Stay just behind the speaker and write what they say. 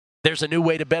There's a new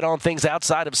way to bet on things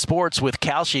outside of sports with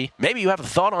Kalshi. Maybe you have a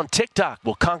thought on TikTok.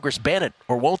 Will Congress ban it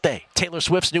or won't they? Taylor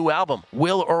Swift's new album.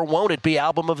 Will or won't it be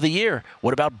album of the year?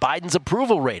 What about Biden's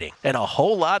approval rating? And a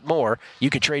whole lot more. You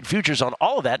could trade futures on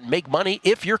all of that and make money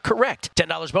if you're correct.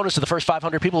 $10 bonus to the first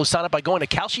 500 people who sign up by going to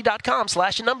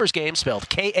Kalshi.com/numbersgame, spelled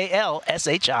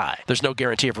Kalshi. There's no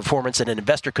guarantee of performance, and an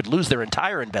investor could lose their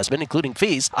entire investment, including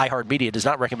fees. iHeartMedia does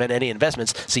not recommend any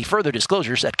investments. See further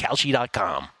disclosures at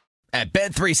Kalshi.com. At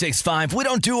Bet365, we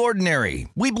don't do ordinary.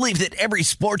 We believe that every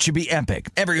sport should be epic.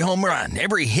 Every home run,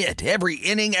 every hit, every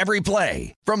inning, every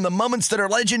play. From the moments that are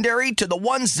legendary to the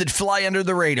ones that fly under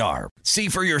the radar. See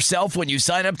for yourself when you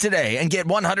sign up today and get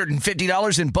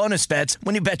 $150 in bonus bets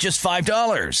when you bet just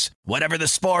 $5. Whatever the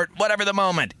sport, whatever the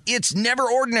moment, it's never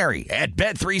ordinary at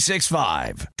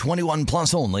Bet365. 21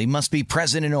 plus only. Must be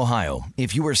present in Ohio.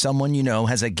 If you or someone you know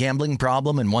has a gambling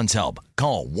problem and wants help,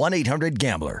 call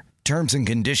 1-800-GAMBLER. Terms and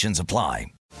conditions apply.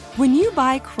 When you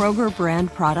buy Kroger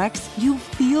brand products, you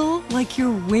feel like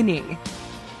you're winning.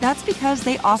 That's because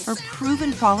they offer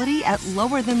proven quality at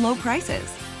lower than low prices.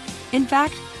 In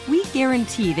fact, we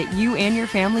guarantee that you and your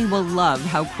family will love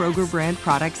how Kroger brand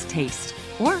products taste,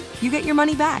 or you get your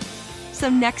money back. So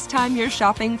next time you're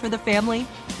shopping for the family,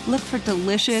 look for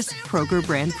delicious Kroger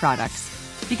brand products,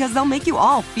 because they'll make you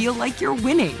all feel like you're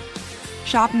winning.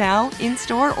 Shop now,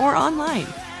 in-store, or online.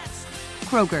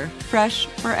 Kroger, fresh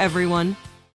for everyone.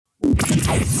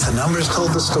 The numbers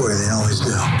told the story, they always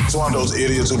do. It's one of those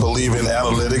idiots who believe in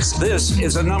analytics. This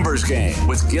is A Numbers Game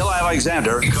with Gil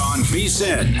Alexander on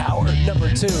VSiN. Hour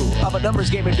number 2 of A Numbers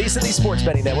Game in VSiN, the Sports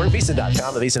Betting Network,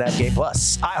 VSiN.com, the VSiN app, Game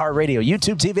Plus, iHeartRadio,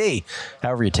 YouTube TV.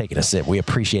 However you're taking a sip, we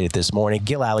appreciate it this morning.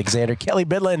 Gil Alexander, Kelly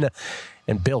Bidlin,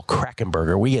 and Bill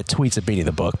Krackomberger. We get tweets at Beating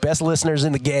the Book. Best listeners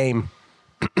in the game.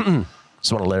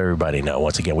 Just want to let everybody know,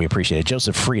 once again, we appreciate it.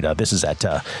 Joseph Frieda, this is at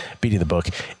Beating the Book.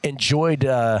 Enjoyed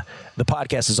the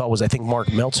podcast as always. I think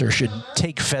Mark Meltzer should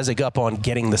take Fezzik up on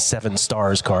getting the 7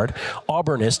 stars card.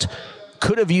 Auburnist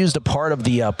could have used a part of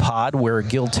the pod where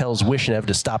Gil tells Wishnev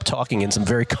to stop talking in some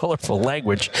very colorful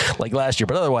language like last year,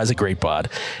 but otherwise a great pod.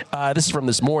 This is from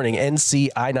this morning. NC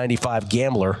I-95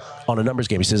 Gambler on A Numbers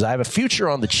Game. He says, I have a future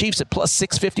on the Chiefs at plus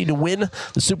 650 to win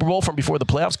the Super Bowl from before the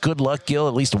playoffs. Good luck, Gil.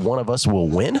 At least one of us will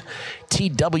win.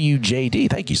 TWJD.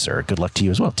 Thank you, sir. Good luck to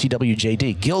you as well.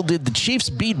 TWJD. Gil, did the Chiefs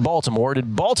beat Baltimore?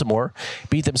 Did Baltimore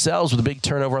beat themselves with a big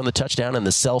turnover on the touchdown and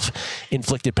the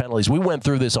self-inflicted penalties? We went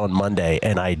through this on Monday,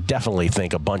 and I definitely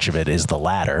think a bunch of it is the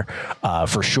latter,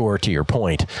 for sure, to your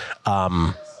point.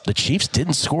 The Chiefs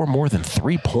didn't score more than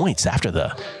 3 points after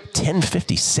the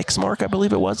 10:56 mark, I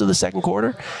believe it was, of the second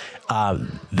quarter.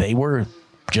 They were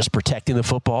just protecting the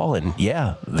football, and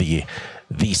yeah, the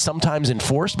sometimes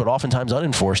enforced but oftentimes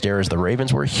unenforced errors the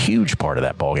Ravens were a huge part of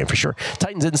that ballgame for sure.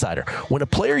 Titans Insider, when a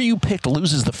player you picked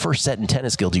loses the first set in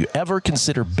tennis, Guild, do you ever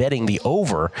consider betting the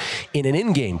over in an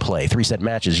in-game play? 3-set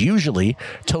matches. Usually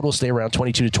totals stay around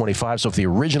 22 to 25, so if the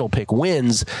original pick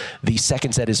wins, the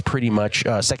second set is pretty much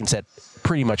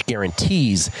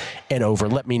guarantees an over.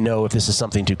 Let me know if this is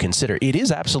something to consider. It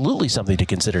is absolutely something to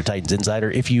consider, Titans Insider,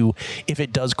 if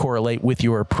it does correlate with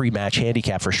your pre-match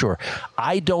handicap for sure.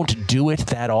 I don't do it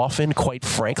that often, quite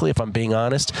frankly, if I'm being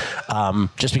honest,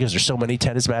 just because there's so many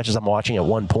tennis matches I'm watching at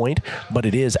one point, but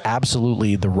it is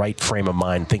absolutely the right frame of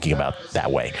mind thinking about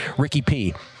that way. Ricky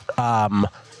P.,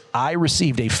 I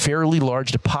received a fairly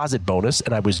large deposit bonus,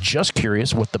 and I was just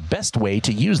curious what the best way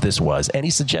to use this was.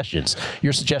 Any suggestions?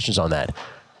 Your suggestions on that?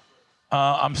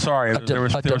 I'm sorry. There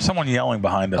was someone yelling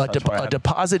behind us. A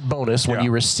deposit bonus, when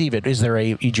you receive it, do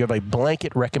you have a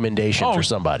blanket recommendation for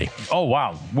somebody? Oh,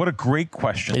 wow. What a great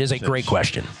question. It is a great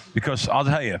question. Because I'll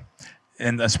tell you,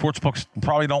 and the sports books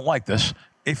probably don't like this,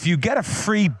 if you get a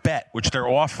free bet, which they're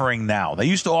offering now, they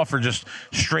used to offer just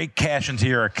straight cash into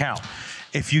your account.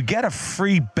 If you get a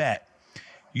free bet,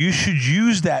 you should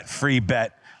use that free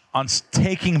bet on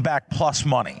taking back plus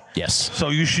money. Yes. So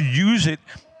you should use it.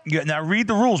 Now read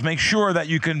the rules. Make sure that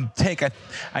you can take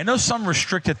I know some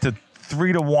restrict it to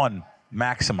 3-1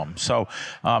 maximum. So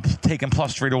taking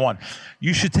plus 3-1.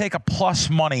 You should take a plus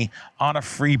money on a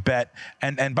free bet.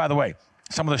 And by the way,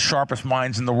 some of the sharpest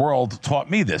minds in the world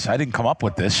taught me this. I didn't come up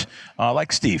with this.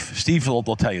 Like Steve. Steve will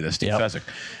tell you this, Steve Fezzik.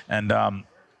 And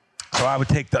so I would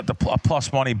take the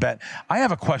plus money bet. I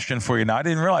have a question for you now. I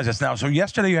didn't realize this now. So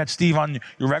yesterday you had Steve on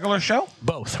your regular show?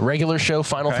 Both. Regular show,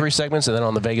 final 3 segments, and then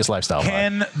on the Vegas Lifestyle.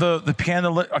 Can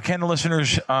the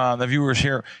listeners, the viewers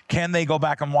here, can they go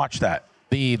back and watch that?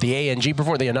 The ANG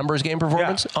performance, the Numbers Game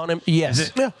performance on him?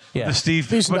 Yes. Yeah. The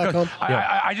Steve.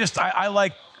 I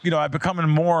like, I've become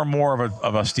more and more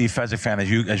of a Steve Fezzik fan,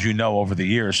 as you know, over the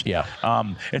years. Yeah.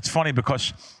 It's funny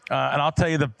because, and I'll tell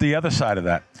you the other side of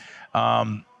that.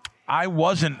 I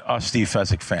wasn't a Steve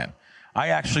Fezzik fan. I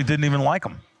actually didn't even like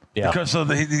him. Yeah. Because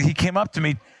he came up to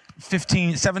me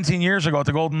 17 years ago at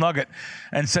the Golden Nugget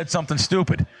and said something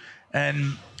stupid.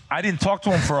 And I didn't talk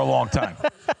to him for a long time.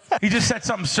 He just said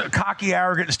something so cocky,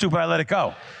 arrogant, and stupid. I let it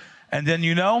go. And then,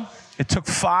 it took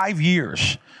 5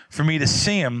 years for me to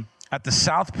see him at the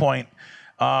South Point,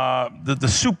 the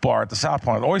soup bar at the South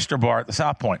Point, the oyster bar at the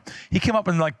South Point. He came up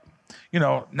and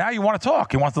now you want to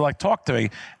talk. He wants to talk to me.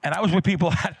 And I was with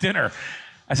people at dinner.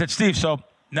 I said, Steve, so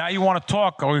now you want to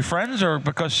talk? Are we friends, or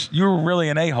because you were really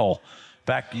an a-hole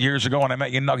back years ago when I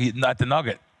met you at the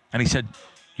Nugget? And he said,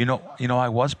 I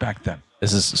was back then.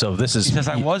 This is. He says,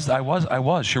 I was.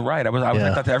 You're right. I was like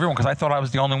that to everyone because I thought I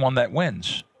was the only one that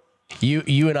wins.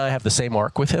 You and I have the same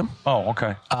arc with him. Oh,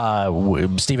 okay.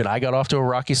 Steve and I got off to a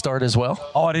rocky start as well.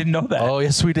 Oh, I didn't know that. Oh,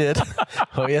 yes, we did.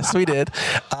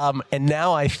 And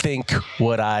now I think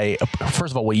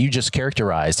first of all, what you just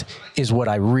characterized is what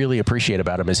I really appreciate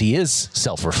about him is he is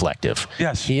self-reflective.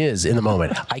 Yes. He is in the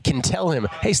moment. I can tell him,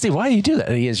 hey, Steve, why do you do that?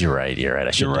 And he is, you're right.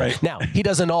 I should. You're right. Now, he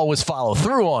doesn't always follow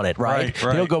through on it, right?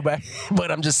 He'll go back.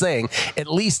 But I'm just saying, at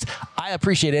least I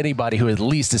appreciate anybody who at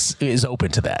least is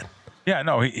open to that. Yeah,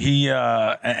 no, he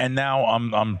and now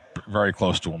I'm very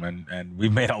close to him, and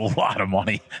we've made a lot of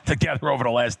money together over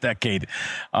the last decade.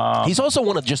 He's also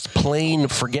one of just plain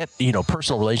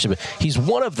personal relationship. He's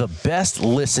one of the best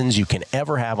listens you can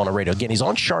ever have on a radio. Again, he's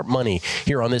on Sharp Money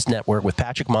here on this network with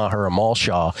Patrick Maher, Amal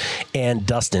Shaw, and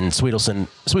Dustin Sweetelson.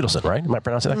 Sweetelson, right? Am I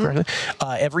pronouncing that correctly?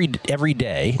 Every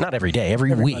day, not every day,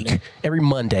 every week, every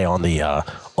Monday on the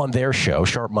on their show,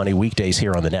 Sharp Money, weekdays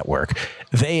here on the network.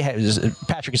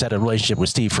 Patrick has had a relationship with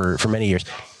Steve for many years.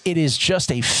 It is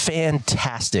just a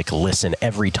fantastic listen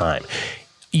every time.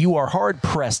 You are hard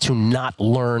pressed to not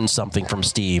learn something from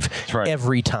Steve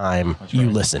every time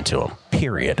you listen to him.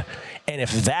 Period. And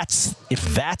if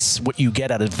that's what you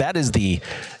get out of that is the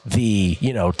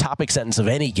topic sentence of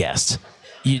any guest.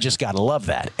 You just got to love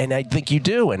that, and I think you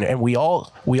do, and we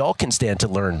all can stand to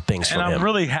learn things from him. And I'm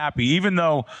really happy, even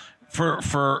though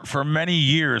for many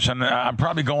years, and I'm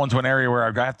probably going to an area where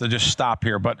I have to just stop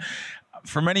here, but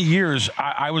for many years,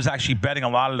 I was actually betting a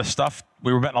lot of the stuff.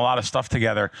 We were betting a lot of stuff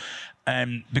together.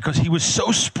 And because he was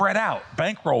so spread out,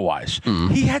 bankroll wise,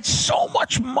 he had so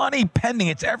much money pending.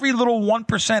 It's every little 1%,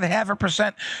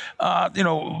 0.5%,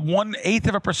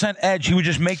 1/8% edge. He would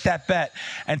just make that bet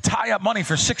and tie up money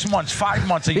for 6 months, 5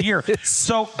 months, a year.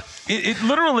 So it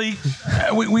literally,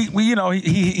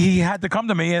 he had to come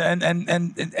to me,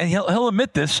 and he'll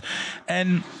admit this.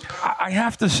 And I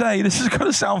have to say, this is going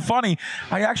to sound funny.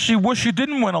 I actually wish you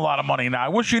didn't win a lot of money now. I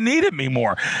wish you needed me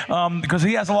more because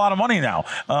he has a lot of money now.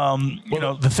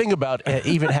 The thing about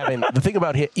even having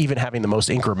the most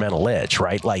incremental edge,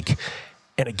 right? Like,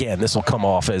 and again, this will come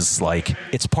off as like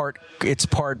it's part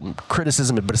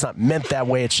criticism, but it's not meant that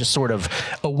way. It's just sort of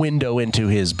a window into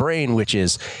his brain, which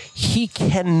is he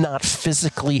cannot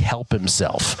physically help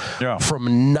himself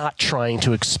from not trying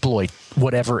to exploit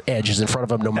whatever edge is in front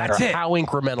of him, no matter how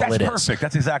incremental it is. That's perfect.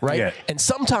 That's exactly it. And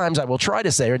sometimes I will try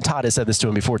to say, and Todd has said this to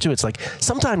him before too, it's like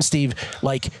sometimes, Steve,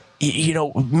 like,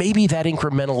 maybe that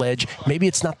incremental edge, maybe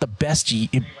it's not the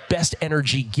best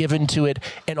energy given to it,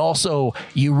 and also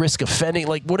you risk offending,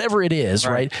 like whatever it is,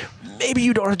 right? Maybe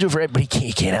you don't have to do it for it, but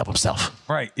he can't help himself.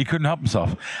 Right, he couldn't help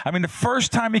himself. I mean, the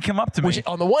first time he came up to me, which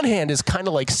on the one hand is kind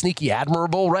of like sneaky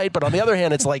admirable, right? But on the other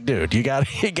hand, it's like, dude, you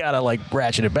gotta like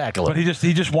ratchet it back a little. But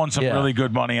he just won some really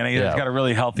good money, and he's got a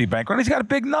really healthy bankroll. He's got a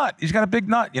big nut.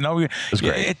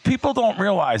 People don't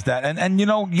realize that, and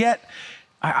yet.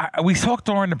 We talked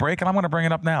during the break, and I'm going to bring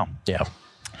it up now. Yeah.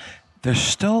 There's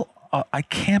still, I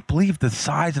can't believe the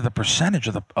size of the percentage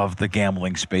of the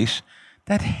gambling space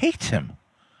that hates him.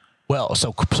 Well,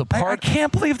 so I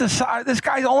can't believe this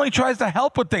guy only tries to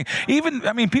help with things.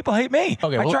 People hate me.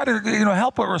 Okay, I try to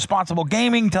help with responsible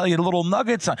gaming, tell you little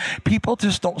nuggets. Some people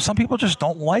just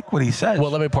don't like what he says. Well,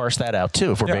 let me parse that out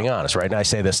too, if we're being honest, right? And I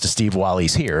say this to Steve while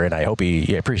he's here, and I hope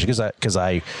he appreciates it because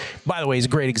I, by the way, he's a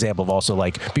great example of also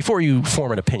like before you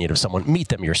form an opinion of someone, meet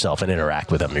them yourself and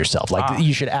interact with them yourself. Like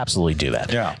you should absolutely do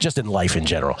that. Yeah. Just in life in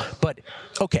general. But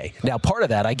okay, now part of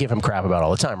that I give him crap about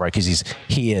all the time, right? Because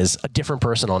he is a different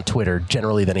person on Twitter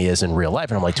generally than he is in real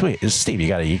life, and I'm like, Steve, you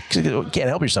can't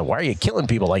help yourself. Why are you killing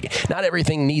people? Like, not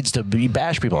everything needs to be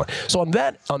bash people. So in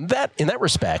that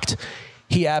respect,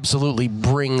 he absolutely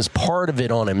brings part of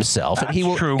it on himself. That's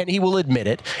true. And he will admit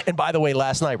it. And by the way,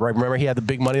 last night, right? Remember he had the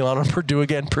big money line on Purdue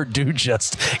again. Purdue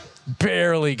just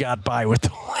barely got by with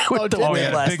with the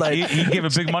win last night. He gave a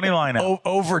big money line out.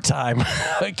 Overtime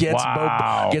against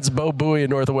Bo Buie and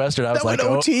Northwestern. I was like,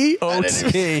 OT?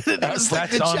 OT. That's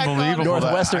unbelievable.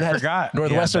 Northwestern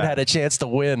had a chance to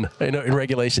win in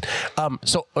regulation.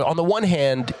 So on the one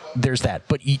hand, there's that.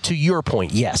 But to your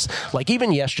point, yes. Like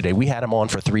even yesterday, we had him on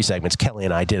for 3 segments. Kelly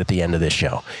and I did at the end of this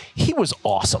show. He was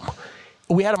awesome.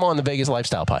 We had him on the Vegas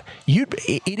Lifestyle Pod.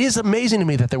 It is amazing to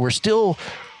me that there were still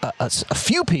a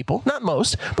few people, not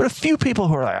most, but a few people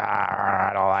who are like,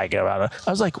 I don't like it. I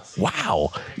was like,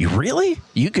 wow, you really?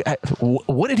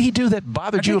 What did he do that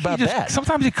bothered you about that?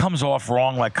 Sometimes he comes off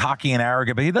wrong, like cocky and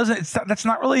arrogant, but he doesn't. That's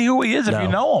not really who he is if you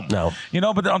know him.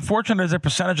 No. But unfortunately, there's a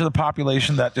percentage of the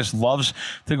population that just loves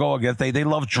to go against. They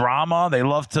love drama. They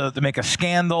love to make a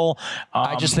scandal.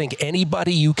 I just think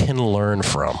anybody you can learn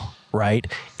from. Right?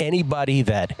 Anybody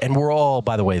that, and we're all,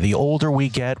 by the way, the older we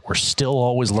get, we're still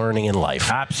always learning in life.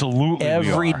 Absolutely.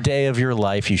 Every day of your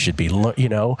life, you should be,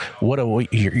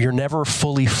 you're never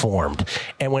fully formed.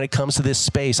 And when it comes to this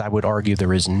space, I would argue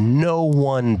there is no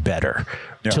one better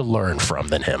to learn from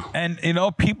than him. And,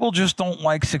 people just don't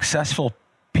like successful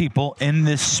people in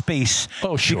this space.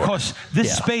 Oh, sure. Because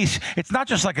this space, it's not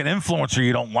just like an influencer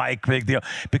you don't like, big deal.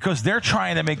 Because they're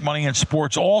trying to make money in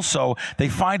sports also. They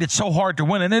find it so hard to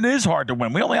win, and it is hard to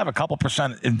win. We only have a couple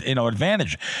percent,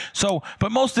 advantage. So,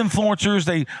 but most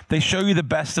influencers, they show you the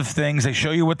best of things. They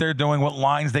show you what they're doing, what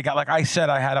lines they got. Like I said,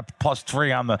 I had a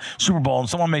 +3 on the Super Bowl, and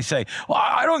someone may say, well,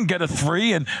 I don't get a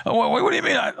 3. And what do you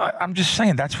mean? I'm just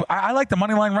saying, I like the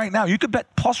money line right now. You could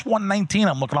bet +119.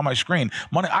 I'm looking on my screen.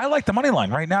 I like the money line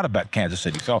right now to bet Kansas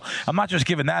City. So I'm not just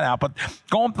giving that out, but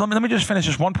let me just finish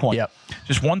just one point. Yep.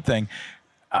 Just one thing.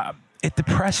 It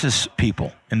depresses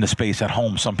people in the space at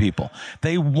home. Some people,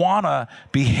 they want to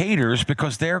be haters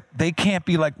because they can't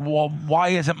be like, well, why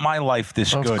isn't my life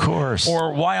this good? Of course.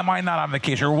 Or why am I not on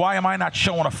vacation? Or why am I not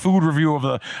showing a food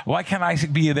review why can't I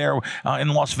be there in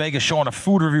Las Vegas showing a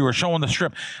food review or showing the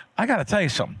Strip? I got to tell you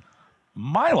something.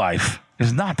 My life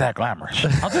is not that glamorous.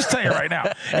 I'll just tell you right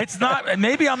now. It's not.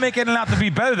 Maybe I'm making it out to be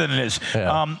better than it is.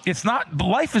 Yeah. It's not.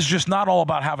 Life is just not all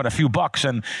about having a few bucks,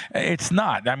 and it's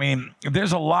not. I mean,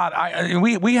 there's a lot.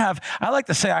 We have. I like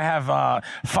to say I have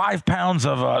 5 pounds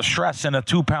of stress in a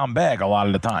 2-pound bag a lot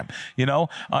of the time.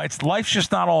 Life's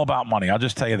just not all about money. I'll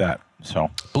just tell you that.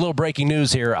 So a little breaking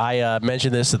news here. I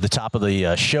mentioned this at the top of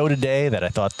the show today that I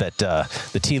thought that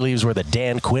the tea leaves were that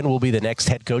Dan Quinn will be the next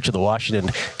head coach of the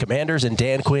Washington Commanders, and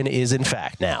Dan Quinn is in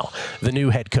fact now the new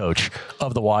head coach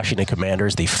of the Washington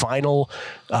Commanders, the final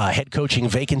head coaching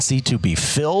vacancy to be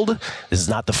filled. This is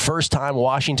not the first time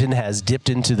Washington has dipped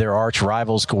into their arch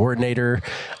rivals coordinator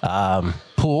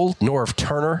pool. Norv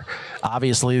Turner,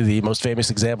 obviously the most famous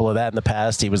example of that in the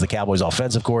past. He was the Cowboys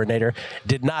offensive coordinator.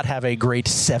 Did not have a great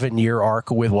 7-year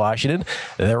arc with Washington.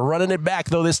 They're running it back,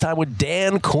 though, this time with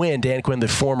Dan Quinn. Dan Quinn, the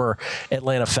former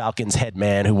Atlanta Falcons head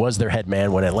man, who was their head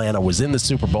man when Atlanta was in the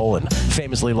Super Bowl and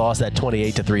famously lost that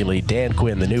 28-3 lead. Dan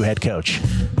Quinn, the new head coach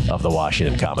of the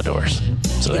Washington Commodores.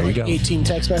 So there you go. 18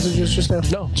 text messages just now?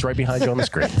 No, it's right behind you on the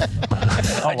screen.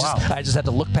 I just had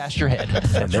to look past your head.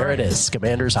 And there it is.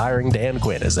 Commanders hiring Dan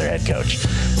Quinn as their head coach.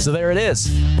 So there it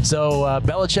is. So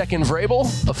Belichick and Vrabel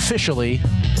officially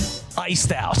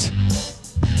iced out.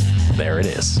 There it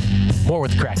is. More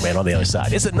with the Crackman on the other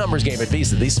side. It's a numbers game at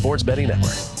VSiN, the Sports Betting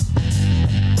Network.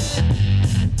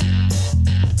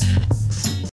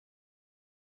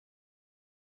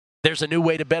 There's a new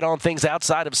way to bet on things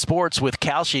outside of sports with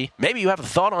Kalshi. Maybe you have a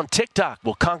thought on TikTok.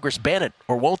 Will Congress ban it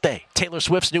or won't they? Taylor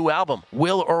Swift's new album.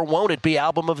 Will or won't it be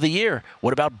album of the year?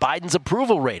 What about Biden's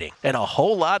approval rating? And a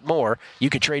whole lot more. You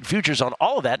could trade futures on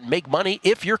all of that and make money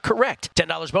if you're correct.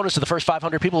 $10 bonus to the first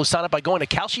 500 people who sign up by going to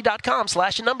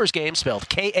Kalshi.com/numbersgame, spelled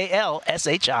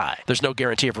Kalshi. There's no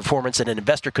guarantee of performance, and an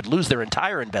investor could lose their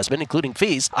entire investment, including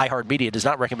fees. iHeartMedia does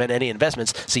not recommend any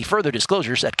investments. See further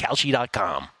disclosures at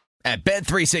Kalshi.com. At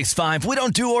Bet365, we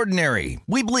don't do ordinary.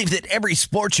 We believe that every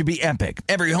sport should be epic.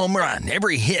 Every home run,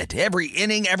 every hit, every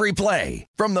inning, every play.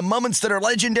 From the moments that are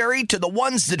legendary to the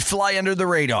ones that fly under the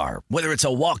radar. Whether it's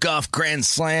a walk-off grand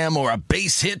slam or a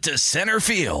base hit to center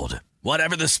field.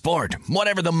 Whatever the sport,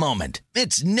 whatever the moment.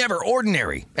 It's never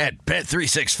ordinary at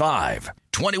Bet365.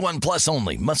 21 plus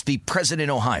only. Must be present in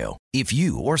Ohio. If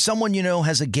you or someone you know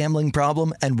has a gambling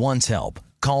problem and wants help,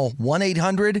 call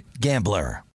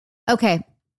 1-800-GAMBLER. Okay.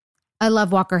 I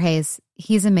love Walker Hayes.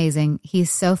 He's amazing.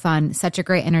 He's so fun, such a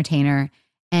great entertainer.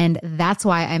 And that's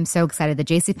why I'm so excited that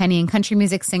JCPenney and country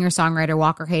music singer-songwriter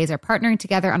Walker Hayes are partnering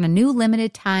together on a new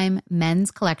limited-time men's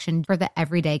collection for the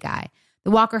everyday guy. The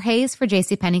Walker Hayes for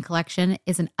JCPenney collection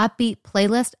is an upbeat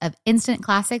playlist of instant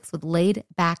classics with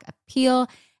laid-back appeal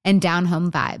and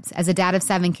down-home vibes. As a dad of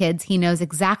 7 kids, he knows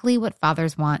exactly what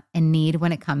fathers want and need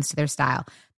when it comes to their style.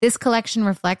 This collection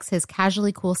reflects his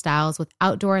casually cool styles with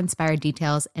outdoor-inspired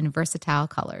details and versatile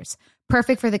colors.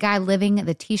 Perfect for the guy living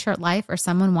the t-shirt life or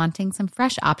someone wanting some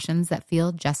fresh options that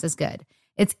feel just as good.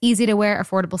 It's easy to wear,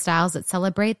 affordable styles that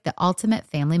celebrate the ultimate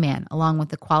family man, along with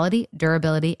the quality,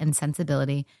 durability, and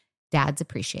sensibility dads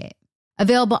appreciate.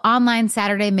 Available online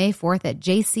Saturday, May 4th at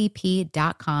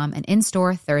jcp.com and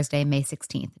in-store Thursday, May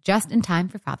 16th, just in time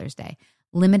for Father's Day.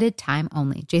 Limited time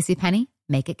only. JCPenney,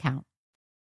 make it count.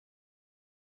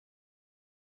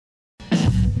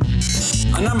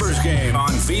 A numbers game on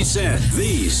VSiN,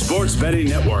 the Sports Betting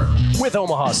Network. With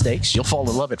Omaha Steaks, you'll fall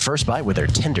in love at first bite with their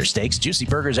tender steaks, juicy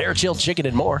burgers, air-chilled chicken,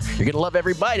 and more. You're going to love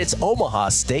every bite. It's Omaha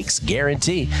Steaks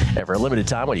guarantee. And for a limited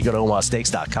time, when you go to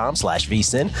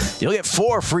omahasteaks.com/VSiN, you'll get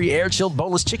 4 free air-chilled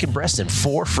boneless chicken breasts and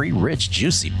 4 free rich,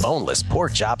 juicy, boneless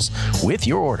pork chops with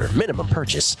your order. Minimum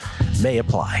purchase may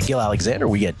apply. Gil Alexander,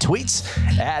 we get tweets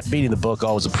at Beating the Book.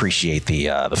 Always appreciate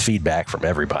the feedback from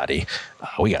everybody.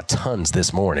 We got tons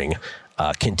this morning.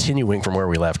 Continuing from where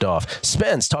we left off,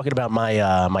 Spence talking about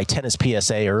my tennis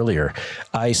PSA earlier.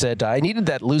 I said I needed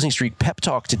that losing streak pep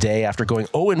talk today after going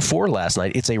 0-4 last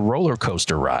night. It's a roller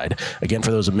coaster ride. Again,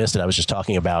 for those who missed it, I was just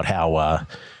talking about how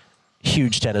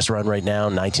huge tennis run right now,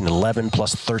 19-11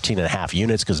 plus 13.5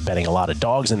 units because betting a lot of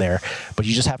dogs in there. But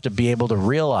you just have to be able to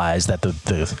realize that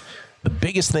the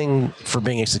biggest thing for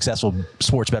being a successful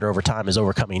sports bettor over time is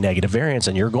overcoming negative variance,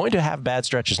 and you're going to have bad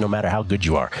stretches no matter how good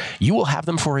you are. You will have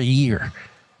them for a year,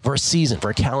 for a season, for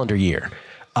a calendar year.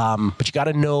 But you got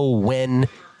to know when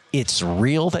it's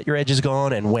real that your edge is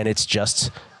gone and when it's just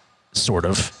sort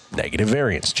of negative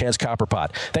variance. Chance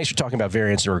Copperpot, thanks for talking about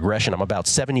variance and regression. I'm about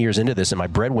 7 years into this, and my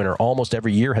breadwinner almost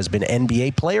every year has been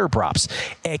NBA player props,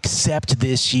 except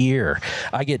this year.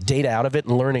 I get data out of it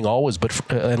and learning always, but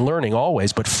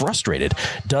frustrated.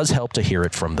 Does help to hear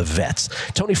it from the vets.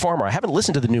 Tony Farmer, I haven't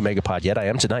listened to the new Megapod yet. I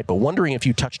am tonight, but wondering if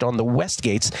you touched on the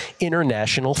Westgate's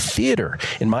International Theater.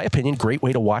 In my opinion, great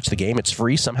way to watch the game. It's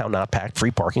free, somehow not packed,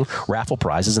 free parking, raffle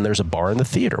prizes, and there's a bar in the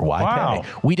theater. Why pay?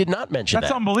 We did not mention that.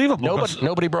 That's unbelievable.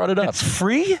 Nobody brought it up. It's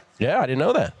free? Yeah, I didn't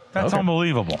know that. That's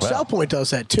unbelievable. South Point does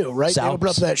that too, right? They open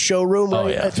up that showroom,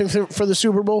 right? Yeah. I think for the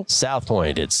Super Bowl. South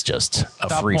Point, it's just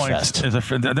a free fest. Are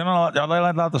they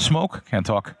allowed to smoke? Can't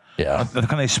talk. Yeah.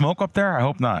 Can they smoke up there? I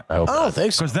hope not. I don't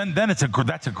think so. Because then that's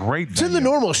a great It's in the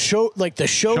normal show, like the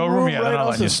showroom right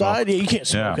off the side. Yeah, you can't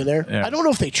smoke in there. Yeah. I don't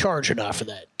know if they charge or not for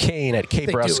that. Kane at Kate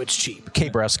it's cheap.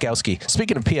 Kate Browskowski.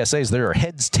 Speaking of PSAs, there are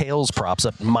heads, tails props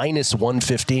up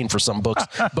 -115 for some books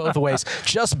both ways.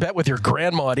 Just bet with your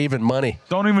grandma at even money.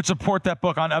 Don't even support that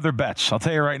book on other bets. I'll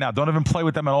tell you right now. Don't even play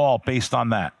with them at all based on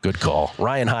that. Good call.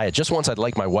 Ryan Hyatt. Just once I'd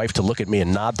like my wife to look at me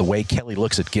and nod the way Kelly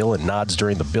looks at Gil and nods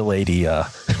during the Bill 80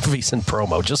 VSiN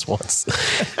promo. Just once.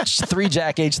 3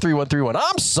 Jack H3131.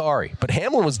 I'm sorry, but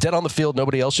Hamlin was dead on the field.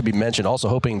 Nobody else should be mentioned. Also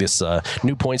hoping this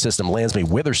new point system lands me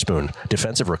Witherspoon,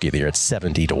 defensive rookie of the year at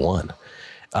 70-1.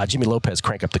 Jimmy Lopez,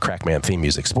 crank up the Crackman theme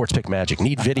music. Sports Pick Magic.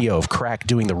 Need video of Crack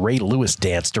doing the Ray Lewis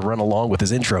dance to run along with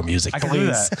his intro music. I can do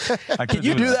that. Can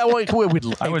you do that one?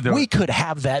 I would do we it. could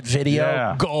have that video.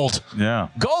 Yeah. Gold. Yeah.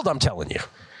 Gold, I'm telling you.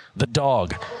 The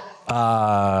dog.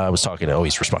 I was talking to,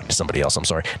 he's responding to somebody else. I'm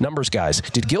sorry. Numbers guys.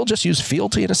 Did Gil just use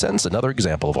fealty in a sentence? Another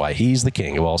example of why he's the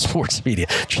king of all sports media.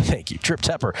 Thank you. Trip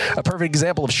Tepper. A perfect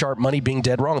example of sharp money being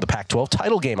dead wrong. The Pac-12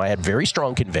 title game. I had very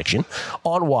strong conviction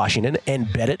on Washington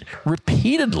and bet it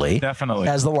repeatedly. Definitely.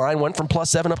 As the line went from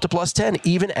 +7 up to +10.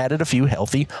 Even added a few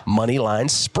healthy money line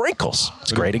sprinkles.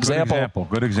 It's a great example.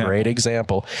 Good example. Great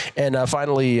example. And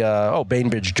finally,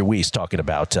 Bainbridge Deweese talking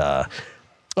about...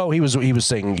 he was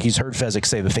saying he's heard Fezzik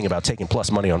say the thing about taking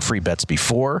plus money on free bets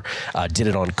before. Did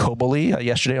it on Koboli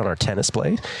yesterday on our tennis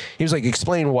play. He was like,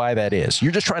 explain why that is.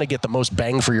 You're just trying to get the most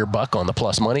bang for your buck on the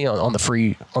plus money on the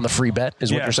free bet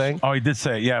is what you're saying? Oh, he did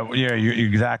say, yeah,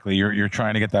 exactly. You're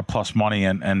trying to get that plus money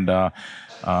and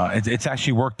it's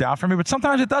actually worked out for me, but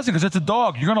sometimes it doesn't because it's a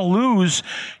dog. You're gonna lose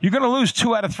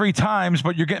 2 out of 3 times,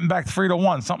 but you're getting back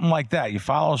 3-1, something like that. You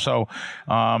follow, so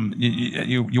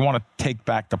you want to take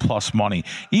back the plus money,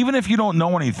 even if you don't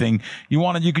know anything.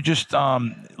 You could just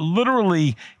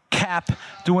literally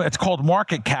it's called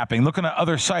market capping, looking at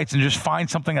other sites and just find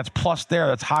something that's plus there,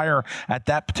 that's higher at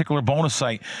that particular bonus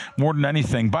site more than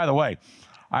anything. By the way,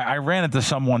 I ran into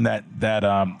someone that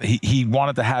he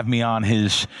wanted to have me on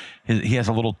he has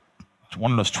a little,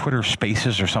 one of those Twitter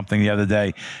spaces or something the other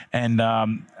day. And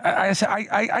I said,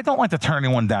 I don't like to turn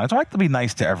anyone down. I like to be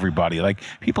nice to everybody. Like,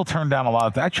 people turn down a lot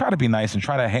of things. I try to be nice and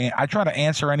I try to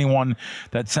answer anyone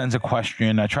that sends a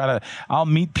question. I'll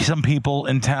meet some people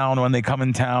in town when they come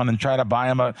in town and try to buy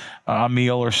them a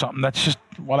meal or something. That's just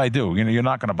what I do. You know, you're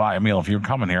not going to buy a meal if you're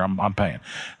coming here. I'm paying.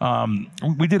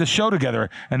 We did a show together,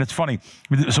 and it's funny.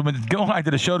 So when Gil and I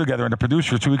did a show together, and the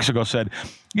producer 2 weeks ago said,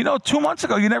 2 months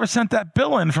ago you never sent that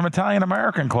bill in from Italian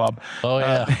American Club. Oh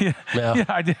yeah, yeah,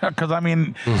 I did, because I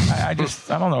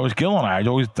don't know. It was Gil and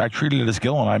I treated it as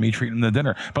Gil and I, me treating the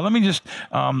dinner. But let me just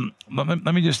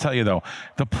tell you though,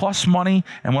 the plus money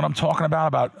and what I'm talking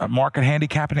about market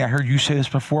handicapping. I heard you say this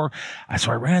before.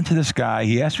 So I ran into this guy.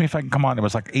 He asked me if I can come on. There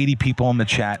was like 80 people in the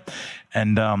chat,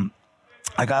 and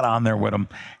I got on there with him.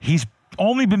 He's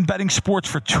only been betting sports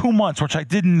for 2 months, which I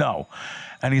didn't know.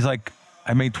 And he's like,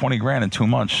 I made 20 grand in 2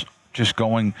 months just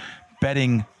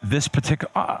betting this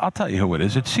particular. I'll tell you who it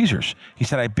is. It's Caesars. He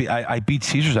said I beat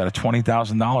Caesars out of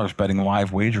 $20,000 betting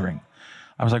live wagering.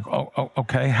 I was like, oh,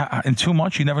 okay. In 2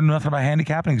 months, you never knew nothing about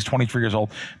handicapping? He's 23 years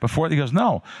old. Before, he goes,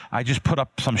 no, I just put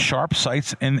up some sharp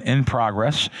sites in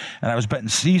progress, and I was betting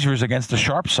Caesars against the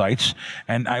sharp sites,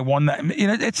 and I won that.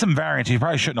 It's some variance. You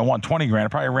probably shouldn't have won 20 grand. It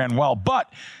probably ran well,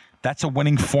 but that's a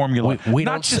winning formula. We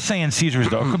not just saying Caesars,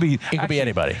 though. It could be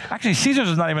anybody. Actually, Caesars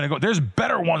is not even a go. There's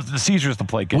better ones than Caesars to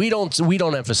play. We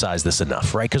don't emphasize this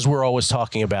enough, right? Because we're always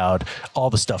talking about all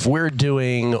the stuff we're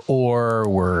doing, or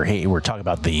we're talking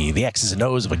about the X's and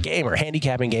O's of a game or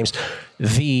handicapping games.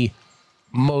 The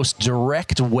most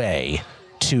direct way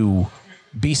to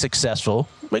be successful,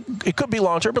 it could be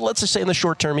long term, but let's just say in the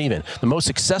short term, even the most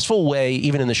successful way,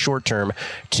 even in the short term,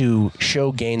 to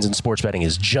show gains in sports betting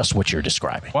is just what you're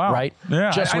describing. Wow. Right?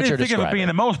 Yeah. Just I what didn't you're think describing. of it being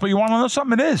the most, but you want to know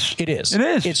something? It is. It is. It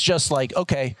is. It's just like,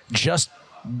 okay, just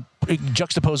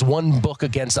juxtapose one book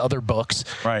against other books,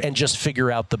 right, and just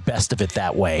figure out the best of it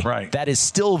that way. Right. That is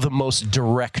still the most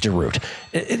direct route.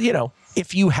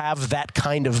 If you have that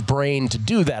kind of brain to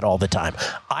do that all the time.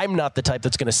 I'm not the type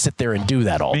that's going to sit there and do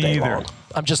that all day long.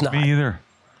 I'm just not. Me either.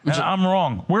 And I'm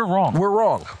wrong. We're wrong. We're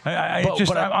wrong.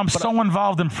 I'm so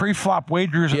involved in pre-flop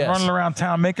wagers and running around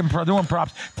town, doing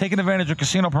props, taking advantage of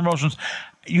casino promotions.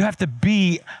 You have to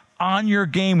be on your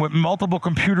game with multiple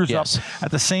computers up at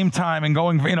the same time and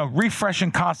going,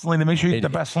 refreshing constantly to make sure you get the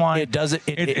best line.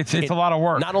 It's a lot of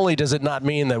work. Not only does it not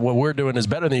mean that what we're doing is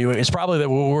better than you, it's probably that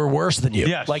we're worse than you.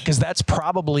 Yes. Because that's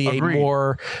probably a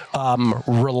more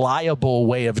reliable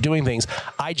way of doing things.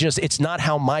 It's not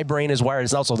how my brain is wired.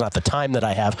 It's also not the time that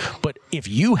I have. But if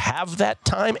you have that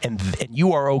time and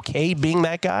you are okay being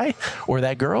that guy or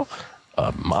that girl,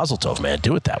 Mazel tov, man.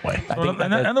 Do it that way.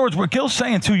 In other words, what Gil's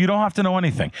saying, too, you don't have to know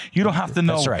anything. You don't have to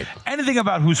know anything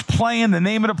about who's playing, the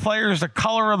name of the players, the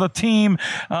color of the team,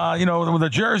 the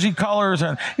jersey colors,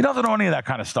 and you don't have to know any of that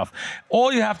kind of stuff.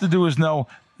 All you have to do is know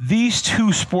these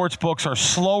two sports books are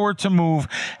slower to move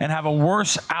and have a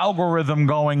worse algorithm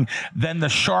going than the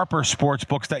sharper sports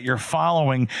books that you're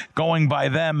following, going by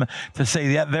them to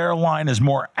say that their line is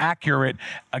more accurate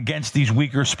against these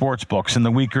weaker sports books and the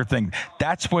weaker thing.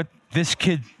 That's what this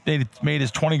kid made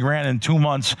his 20 grand in 2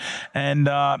 months, and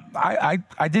I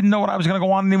didn't know what I was going to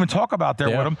go on and even talk about there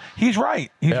with him. He's right.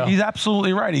 He's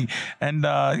absolutely right. You're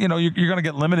going to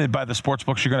get limited by the sports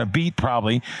books you're going to beat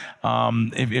probably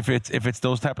if it's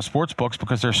those type of sports books,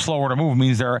 because they're slower to move.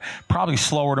 Means they're probably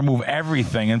slower to move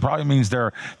everything, and probably means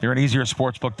they're an easier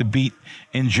sports book to beat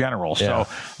in general. So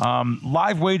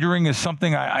live wagering is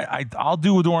something I'll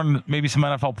do during maybe some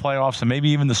NFL playoffs and maybe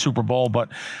even the Super Bowl, but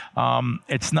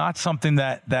it's not something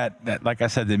that like I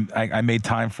said, I made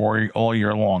time for all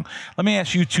year long. Let me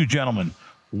ask you two gentlemen,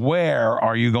 where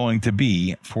are you going to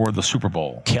be for the Super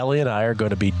Bowl? Kelly and I are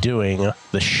going to be doing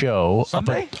the show up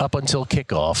until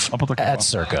kickoff at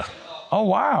Circa. Oh,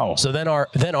 wow. So then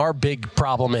our big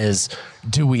problem is,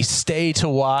 do we stay to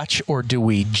watch or do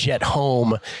we jet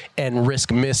home and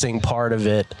risk missing part of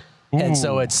it? Ooh. And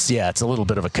so it's a little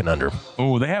bit of a conundrum.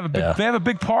 Oh, they have a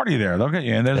big party there. They'll get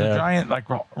you. And there's a giant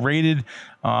rated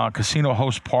casino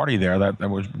host party there that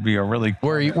would be a really.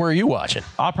 Where are you watching?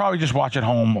 I'll probably just watch at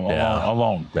home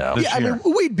alone. I mean,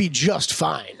 we'd be just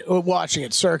fine watching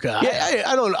at Circa. Yeah.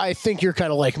 I think you're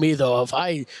kind of like me though.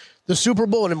 The Super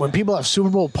Bowl, and when people have Super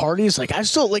Bowl parties,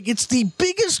 it's the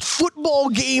biggest football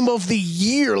game of the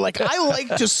year. I like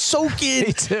to soak in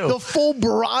the full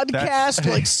broadcast,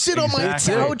 sit on my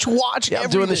couch, watch everything.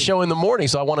 I'm doing the show in the morning,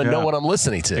 so I want to know what I'm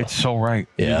listening to. It's so right.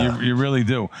 Yeah. You really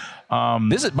do.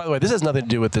 This is, by the way, this has nothing to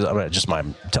do with this.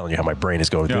 I'm telling you how my brain is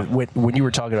going. Yeah. When you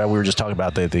were talking about, we were just talking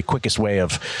about the quickest way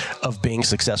of being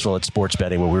successful at sports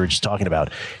betting. What we were just talking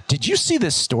about. Did you see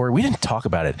this story? We didn't talk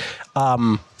about it.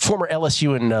 Former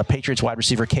LSU and Patriots wide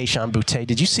receiver Kayshon Boutte.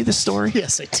 Did you see this story?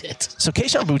 Yes, I did. So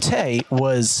Kayshon Boutte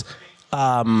was.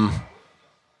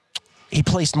 He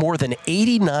placed more than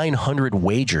 8,900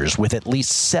 wagers with at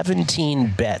least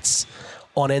 17 bets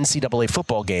on NCAA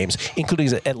football games,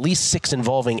 including at least 6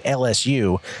 involving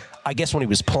LSU. I guess when he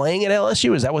was playing at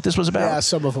LSU. Is that what this was about? Yeah,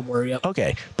 some of them were. Yep.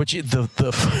 Okay, but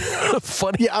the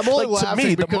funny, Yeah, I'm only to laughing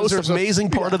me, the because most amazing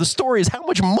part of the story is how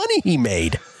much money he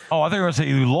made. Oh, I think it was that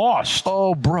you lost.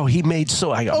 Oh, bro, he made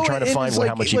so. I'm trying to find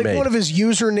how much he made. One of his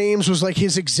usernames was like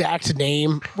his exact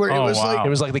name, where it was wow. like It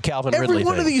was like the Calvin every Ridley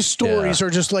one thing. of these stories are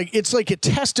just like it's like a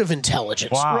test of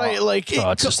intelligence, Wow. right? Like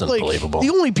it's just unbelievable. The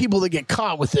only people that get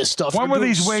caught with this stuff. When are were doing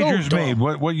these so wagers dumb. made?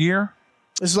 What year?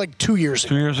 This is like 2 years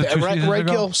ago. 2 years or two right, seasons right,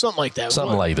 ago? Gil? Something like that.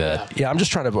 Something like that. Yeah, I'm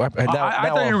just trying to. I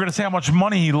thought you were going to say how much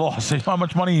money he lost, how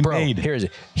much money he made. Here's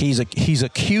it. He's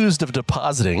accused of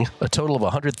depositing a total of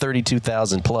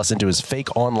 $132,000 plus into his fake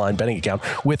online betting account,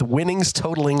 with winnings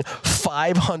totaling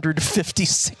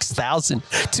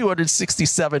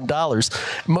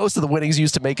 $556,267. Most of the winnings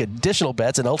used to make additional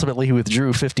bets, and ultimately he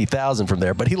withdrew $50,000 from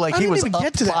there. But he was even up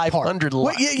get to that part. 500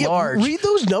 Wait, large. Read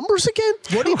those numbers again.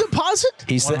 What did he deposit?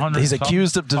 He's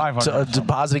accused of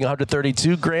depositing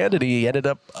 $132,000, and he ended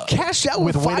up Cashed out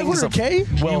with winnings of- $500K?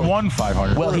 He won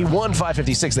 500. Well, he won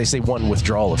 556. They say one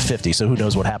withdrawal of 50. So who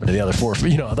knows what happened to the other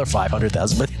other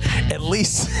 500,000? But at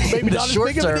least Maybe in the not as short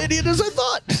big of term, an idiot as I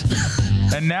thought.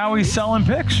 And now he's selling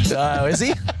picks. Is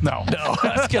he? No. No,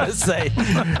 I was going to say.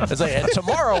 And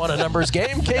tomorrow on a numbers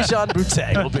game, Keishon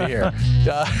Boutte will be here.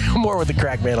 More with the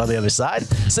crack man on the other side.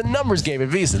 It's a numbers game at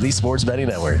VSiN, the Sports Betting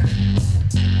Network.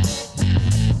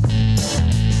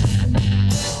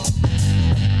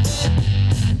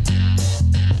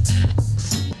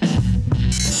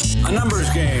 A numbers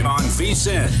game on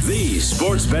VSiN, the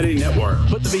Sports Betting Network.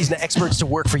 Put the VSiN experts to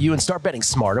work for you and start betting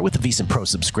smarter with the VSiN Pro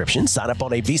subscription. Sign up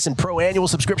on a VSiN Pro annual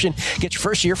subscription. Get your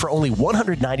first year for only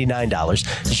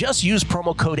 $199. Just use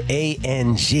promo code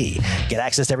ANG. Get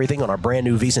access to everything on our brand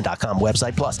new VSiN.com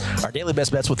website. Plus, our daily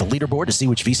best bets with the leaderboard to see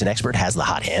which VSiN expert has the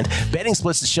hot hand. Betting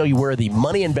splits to show you where the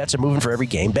money and bets are moving for every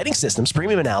game. Betting systems,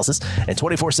 premium analysis, and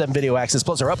 24/7 video access.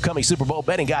 Plus, our upcoming Super Bowl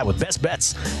betting guide with best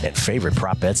bets and favorite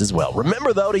prop bets as well.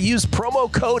 Remember, though, to use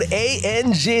promo code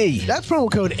ANG. That's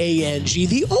promo code ANG,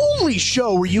 the only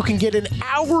show where you can get an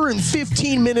hour and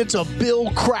 15 minutes of Bill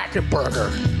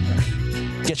Krackomberger.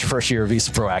 Get your first year of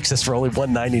VSiN Pro access for only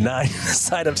 $199.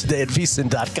 Sign up today at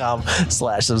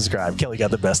VSiN.com/subscribe. Kelly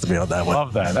got the best of me on that one.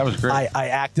 Love that. That was great. I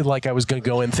acted like I was going to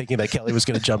go in thinking that Kelly was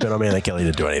going to jump in on me, and then Kelly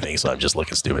didn't do anything, so I'm just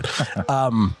looking stupid.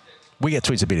 We get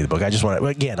tweets at beating the book. I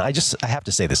have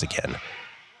to say this again.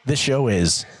 This show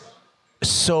is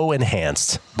so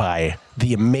enhanced by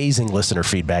the amazing listener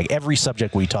feedback. Every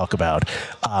subject we talk about,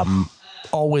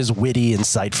 always witty,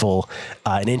 insightful,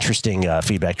 and interesting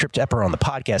feedback. Trip Tepper on the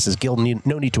podcast says, Gil,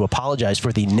 no need to apologize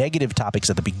for the negative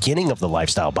topics at the beginning of the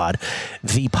Lifestyle Pod.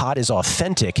 The pod is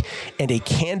authentic and a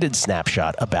candid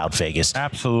snapshot about Vegas.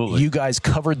 Absolutely. You guys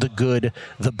covered the good,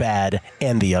 the bad,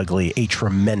 and the ugly. A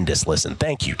tremendous listen.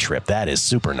 Thank you, Trip. That is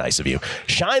super nice of you.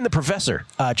 Shine the Professor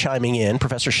chiming in.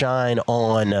 Professor Shine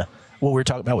on what we were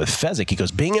talking about with Fezzik. He goes,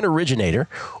 being an originator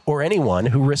or anyone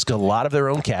who risks a lot of their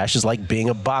own cash is like being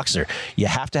a boxer. You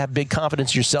have to have big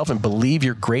confidence in yourself and believe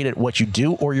you're great at what you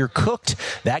do, or you're cooked.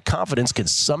 That confidence can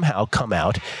somehow come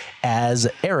out as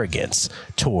arrogance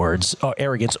or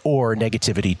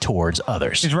negativity towards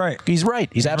others. He's right. He's right.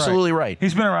 He's absolutely right.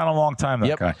 He's been around a long time,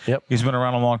 that guy. Yep. He's been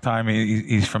around a long time.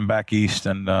 He's from back east,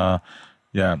 and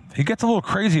yeah, he gets a little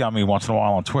crazy on me once in a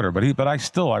while on Twitter, but I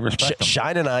respect him.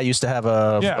 Shine and I used to have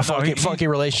a funky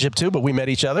relationship too, but we met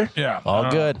each other. Yeah,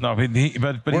 all good. No, but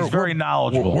he's very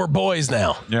knowledgeable. We're boys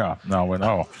now. Yeah, no, we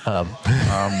know.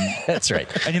 That's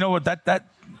right. And you know what? That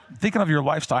thinking of your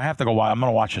lifestyle, I have to go. I'm going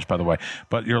to watch this, by the way.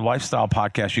 But your lifestyle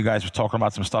podcast, you guys were talking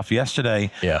about some stuff yesterday.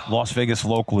 Yeah. Las Vegas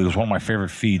Locally was one of my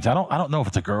favorite feeds. I don't know if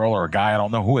it's a girl or a guy. I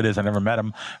don't know who it is. I never met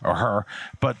him or her.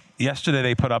 But yesterday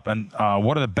they put up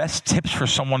what are the best tips for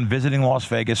someone visiting Las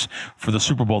Vegas for the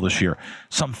Super Bowl this year?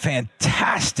 Some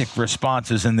fantastic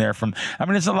responses in there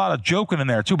there's a lot of joking in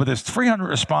there too, but there's 300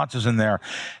 responses in there,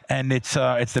 and it's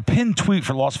the pinned tweet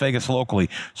for Las Vegas Locally.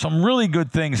 Some really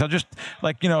good things. I'll just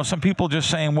some people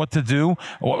just saying what to do.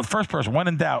 Well, first person, when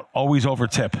in doubt, always over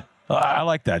tip. I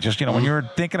like that. Just, when you're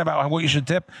thinking about what you should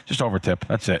tip, just over tip.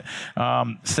 That's it.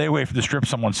 Stay away from the strip,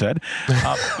 someone said.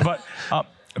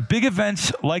 Big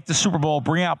events like the Super Bowl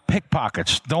bring out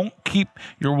pickpockets. Don't keep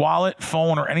your wallet,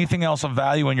 phone, or anything else of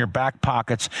value in your back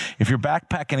pockets. If your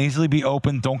backpack can easily be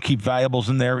opened, don't keep valuables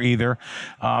in there either.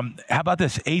 How about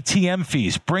this? ATM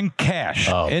fees. Bring cash.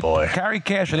 Oh, boy. Carry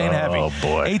cash. It ain't heavy. Oh,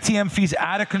 boy. ATM fees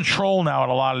out of control now at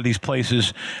a lot of these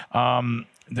places.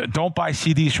 Don't buy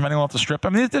CDs from anyone off the strip. I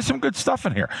mean, there's some good stuff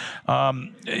in here.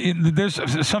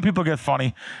 There's some people get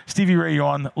funny. Stevie Ray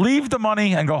Vaughan, leave the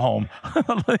money and go home.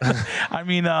 I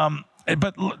mean,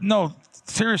 but no,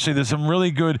 seriously, there's some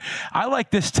really good. I like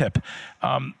this tip.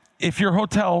 if your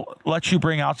hotel lets you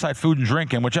bring outside food and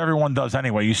drink in, which everyone does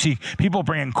anyway, you see people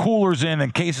bringing coolers in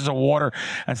and cases of water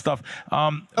and stuff.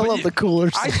 I love the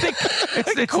coolers. I think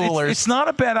it's not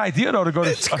a bad idea though to go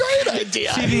to It's a great idea.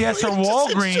 CVS or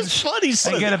Walgreens It's just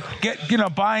funny. and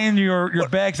buy in your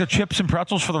bags of chips and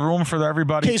pretzels for the room for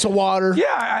everybody. Case of water.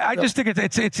 Yeah, I just think it's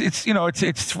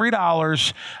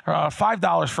 $3,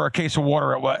 $5 for a case of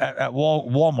water at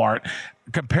Walmart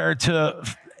compared to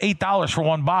 $8 for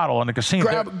one bottle in the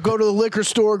casino. Go to the liquor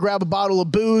store, grab a bottle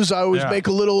of booze. I always make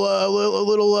a little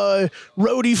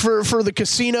roadie for the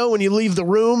casino when you leave the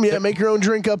room. Yeah, make your own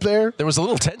drink up there. There was a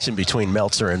little tension between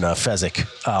Meltzer and Fezzik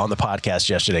on the podcast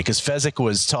yesterday because Fezzik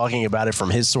was talking about it from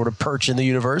his sort of perch in the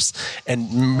universe,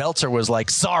 and Meltzer was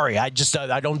like, "Sorry, I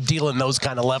don't deal in those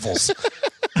kind of levels."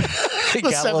 The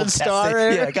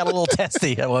 7-star. Yeah, it got a little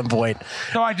testy at one point.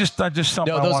 No, I just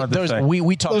something I wanted to say.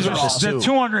 We talked about this too. There's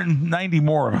 290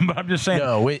 more of them, but I'm just saying.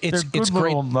 No, it's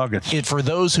great nuggets. For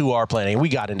those who are planning, we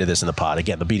got into this in the pod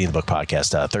again, the Beating the Book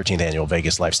podcast, 13th annual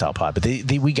Vegas lifestyle pod. But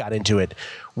we got into it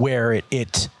where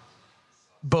it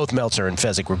both Meltzer and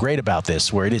Fezzik were great about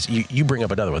this. Where it is, you bring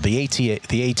up another one. The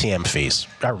ATM fees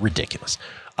are ridiculous.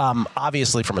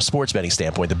 Obviously, from a sports betting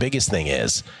standpoint, the biggest thing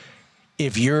is,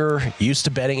 if you're used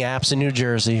to betting apps in New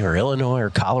Jersey or Illinois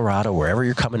or Colorado, wherever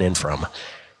you're coming in from,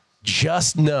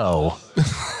 just know,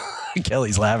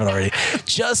 Kelly's laughing already,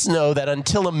 just know that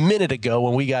until a minute ago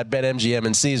when we got BetMGM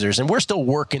and Caesars, and we're still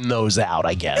working those out,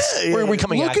 I guess. We're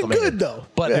becoming looking acclimated. good, though.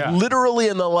 But literally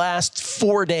in the last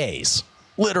 4 days,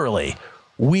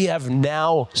 we have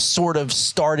now sort of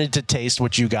started to taste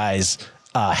what you guys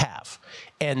have.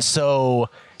 And so...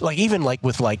 even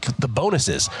with the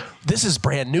bonuses, this is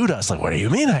brand new to us. What do you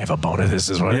mean I have a bonus?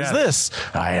 What is this?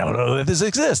 I don't know that this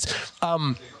exists.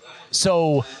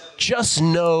 So just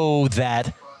know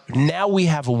that now we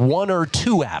have 1 or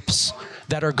 2 apps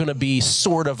that are going to be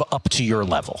sort of up to your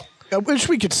level. I wish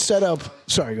we could set up.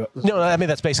 Sorry, go. No, I mean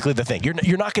that's basically the thing.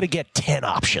 You're not going to get 10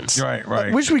 options. Right.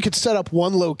 I wish we could set up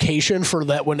one location for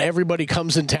that. When everybody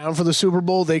comes in town for the Super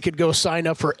Bowl, they could go sign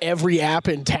up for every app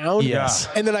in town. Yes,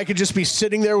 and then I could just be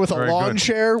sitting there with a lawn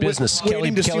chair,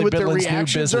 waiting to see what their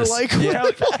reactions are like. Yeah.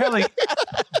 Kelly,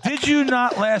 did you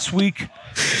not last week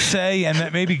say, and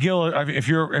that maybe Gil, if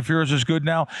yours is good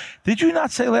now, did you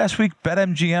not say last week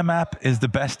BetMGM app is the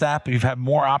best app? You've had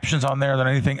more options on there than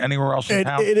anywhere else in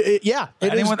town.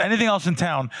 Anything else in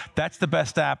town, that's the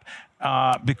best app.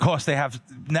 Because they have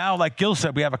now, like Gil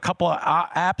said, we have a couple of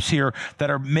apps here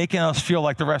that are making us feel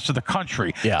like the rest of the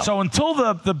country. Yeah. So until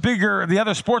the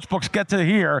other sports books get to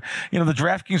here, the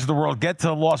DraftKings of the world get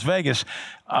to Las Vegas,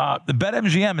 the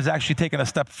BetMGM is actually taking a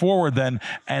step forward then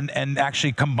and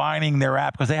actually combining their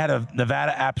app because they had a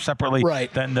Nevada app separately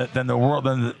than the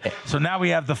world. So now we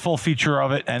have the full feature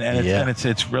of it, and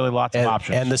it's really lots of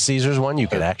options. And the Caesars one, you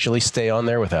can actually stay on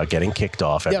there without getting kicked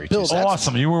off every 2 seconds.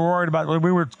 Awesome. You were worried about.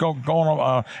 We were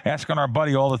asking our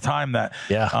buddy all the time that.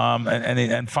 Yeah.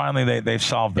 And finally they've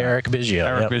solved that. Eric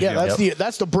Biggio. Yeah,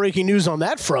 that's the breaking news on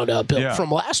that front, Bill,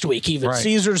 from last week. Even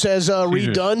Caesars has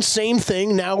redone same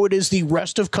thing. Now it is the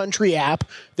rest of country app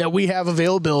that we have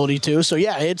availability to. So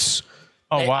it's.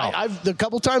 Oh wow! I've the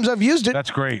couple times I've used it.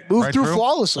 That's great. Moved through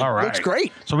flawlessly. All right. Looks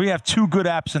great. So we have 2 good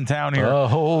apps in town here. A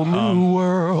whole new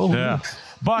world. Yeah.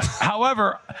 But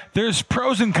however, there's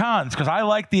pros and cons because I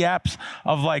like the apps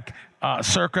of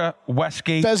Circa,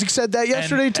 Westgate. Fezzik said that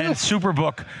yesterday too. And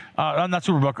Superbook, not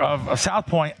Superbook, of South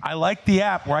Point. I like the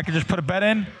app where I can just put a bet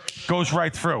in, goes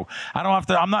right through. I don't have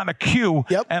to. I'm not in a queue,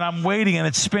 and I'm waiting, and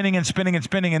it's spinning and spinning and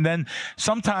spinning, and then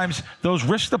sometimes those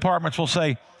risk departments will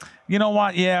say, you know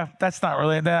what? Yeah, that's not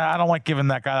really. I don't like giving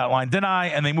that guy that line. Deny,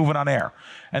 and they move it on air,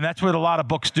 and that's what a lot of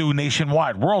books do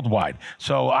nationwide, worldwide.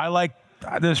 So I like.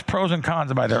 There's pros and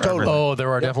cons about there. Oh, there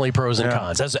are definitely pros and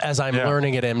cons. As I'm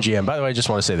learning at MGM. By the way, I just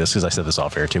want to say this because I said this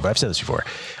off air too, but I've said this before.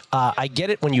 I get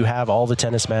it when you have all the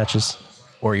tennis matches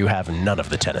or you have none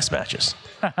of the tennis matches.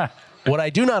 What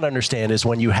I do not understand is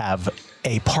when you have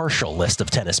a partial list of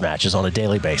tennis matches on a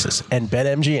daily basis. And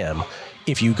BetMGM,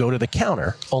 if you go to the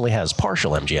counter, only has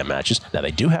partial MGM matches. Now, they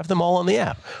do have them all on the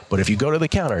app. But if you go to the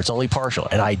counter, it's only partial.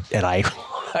 And I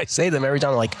say them every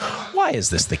time, I'm like, why is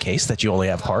this the case that you only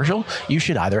have partial? You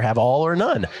should either have all or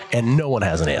none. And no one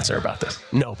has an answer about this.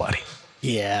 Nobody.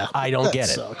 Yeah. I don't get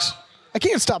it. Sucks. I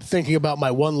can't stop thinking about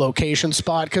my one location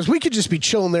spot because we could just be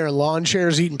chilling there in lawn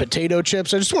chairs eating potato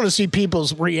chips. I just want to see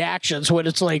people's reactions when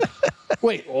it's like,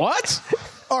 wait, what?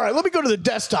 All right, let me go to the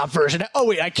desktop version. Oh,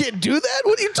 wait, I can't do that?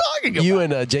 What are you talking about? You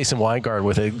and Jason Weingart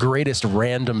with the greatest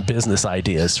random business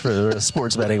ideas for the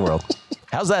sports betting world.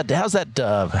 How's that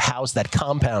house, that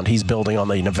compound he's building on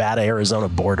the Nevada-Arizona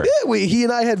border? Yeah, he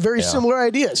and I had very similar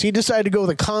ideas. He decided to go with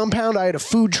a compound. I had a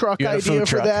food truck idea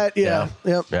for that. Yeah.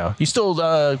 You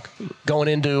still going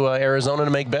into Arizona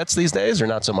to make bets these days, or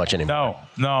not so much anymore?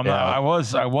 No, I'm not. I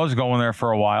was going there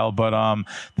for a while, but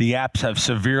the apps have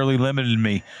severely limited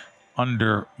me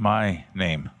under my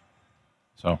name.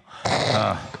 So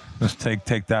just take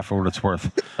that for what it's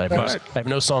worth. I have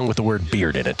no song with the word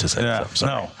beard in it to say. Yeah, so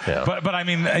no. Yeah. But I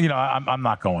mean, I'm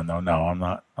not going though. No, I'm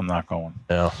not going.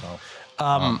 No. So.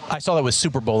 I saw that with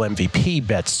Super Bowl MVP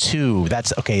bets too.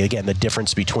 That's okay. Again, the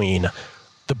difference between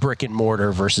the brick and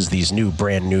mortar versus these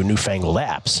brand new newfangled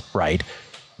apps, right?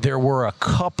 There were a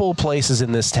couple places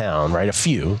in this town, right? A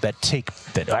few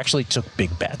that actually took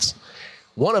big bets.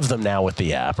 One of them now with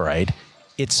the app, right?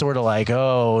 It's sort of like,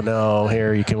 oh no,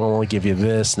 here you can only give you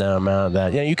this now amount of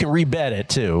that. Yeah, you can rebet it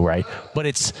too, right?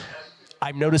 But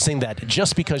I'm noticing that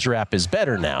just because your app is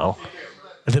better now,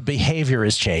 the behavior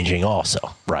is changing also,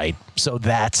 right? So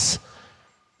that's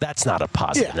not a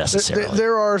positive necessarily.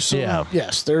 There are some,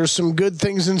 there's some good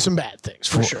things and some bad things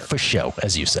for sure. For show,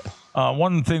 as you said.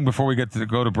 One thing before we get to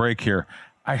go to break here,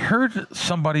 I heard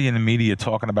somebody in the media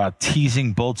talking about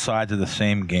teasing both sides of the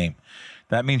same game.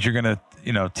 That means you're going to,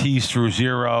 tease through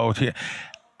zero.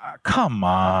 Come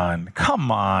on.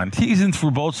 Teasing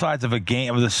through both sides of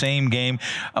the same game.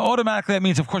 Automatically, that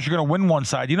means, of course, you're going to win one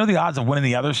side. You know the odds of winning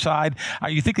the other side?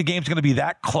 You think the game's going to be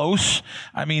that close?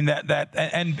 I mean,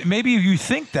 and maybe if you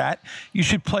think that, you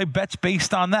should play bets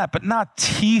based on that, but not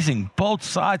teasing both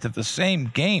sides of the same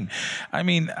game. I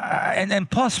mean, and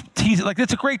plus, tease, like,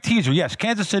 it's a great teaser. Yes,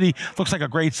 Kansas City looks like a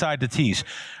great side to tease.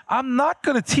 I'm not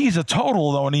going to tease a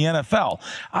total, though, in the NFL.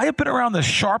 I have been around the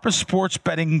sharpest sports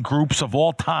betting groups of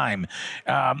all time,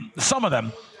 some of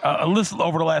them listed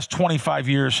over the last 25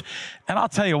 years, and I'll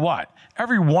tell you what,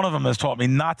 every one of them has taught me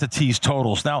not to tease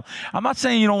totals. Now, I'm not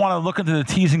saying you don't want to look into the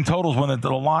teasing totals when the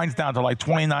line's down to like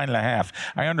 29.5.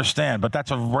 I understand, but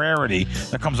that's a rarity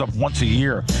that comes up once a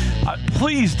year.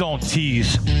 Please don't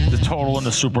tease the total in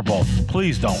the Super Bowl.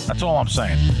 Please don't. That's all I'm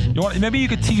saying. Maybe you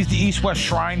could tease the East-West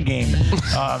Shrine game.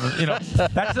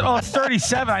 It's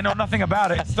 37. I know nothing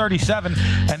about it. It's 37,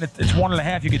 and it's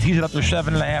 1.5. You could tease it up to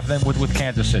 7.5 then with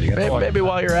Kansas City. Maybe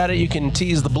while you're at it, you can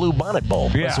tease the Blue Bonnet Bowl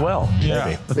as well. Yeah,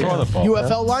 maybe. the toilet bowl.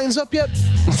 UFL lines up yet?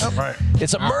 Right.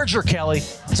 It's a merger, Kelly.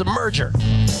 It's a merger.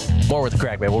 More with the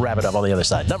Crack Man. We'll wrap it up on the other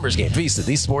side. Numbers Game, VSiN,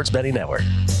 the Sports Betting Network.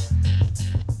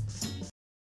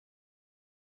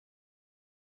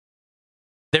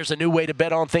 There's a new way to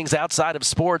bet on things outside of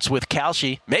sports with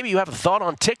Kalshi. Maybe you have a thought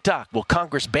on TikTok. Will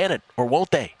Congress ban it or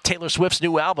won't they? Taylor Swift's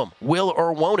new album. Will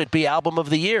or won't it be Album of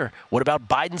the Year? What about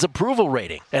Biden's approval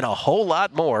rating? And a whole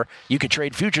lot more. You can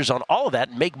trade futures on all of that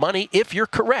and make money if you're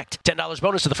correct. $10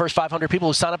 bonus to the first 500 people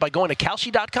who sign up by going to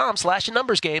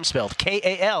Kalshi.com/numbersgame, spelled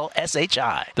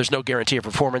Kalshi. There's no guarantee of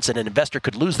performance, and an investor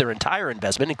could lose their entire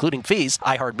investment, including fees.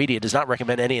 iHeartMedia does not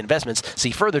recommend any investments.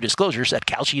 See further disclosures at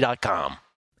Kalshi.com.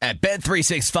 At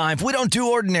Bet365, we don't do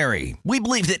ordinary. We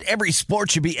believe that every sport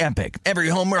should be epic. Every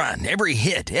home run, every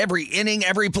hit, every inning,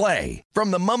 every play. From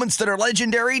the moments that are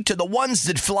legendary to the ones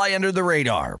that fly under the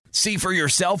radar. See for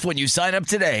yourself when you sign up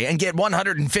today and get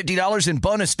 $150 in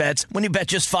bonus bets when you bet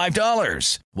just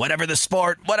 $5. Whatever the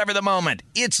sport, whatever the moment,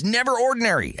 it's never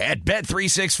ordinary at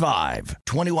Bet365.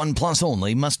 21 plus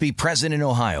only. Must be present in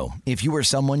Ohio. If you or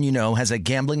someone you know has a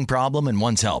gambling problem and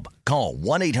wants help, call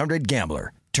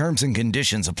 1-800-GAMBLER. Terms and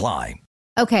conditions apply.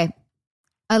 Okay.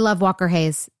 I love Walker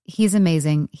Hayes. He's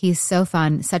amazing. He's so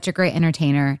fun, such a great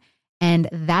entertainer. And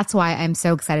that's why I'm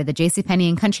so excited that JCPenney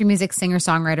and country music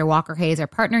singer-songwriter Walker Hayes are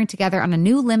partnering together on a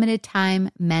new limited time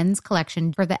men's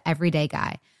collection for the everyday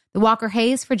guy. The Walker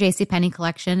Hayes for JCPenney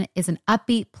collection is an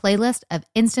upbeat playlist of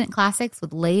instant classics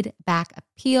with laid-back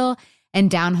appeal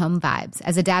and down-home vibes.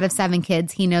 As a dad of 7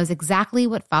 kids, he knows exactly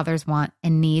what fathers want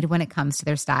and need when it comes to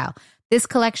their style. This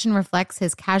collection reflects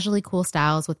his casually cool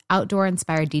styles with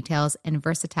outdoor-inspired details and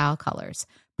versatile colors.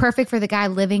 Perfect for the guy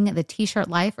living the t-shirt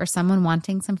life or someone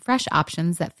wanting some fresh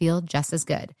options that feel just as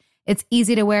good. It's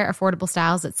easy to wear, affordable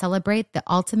styles that celebrate the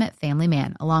ultimate family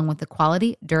man, along with the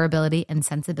quality, durability, and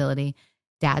sensibility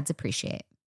dads appreciate.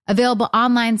 Available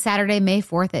online Saturday, May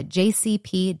 4th at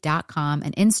jcp.com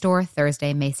and in-store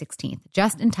Thursday, May 16th,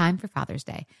 just in time for Father's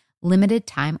Day. Limited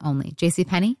time only.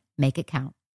 JCPenney, make it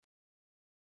count.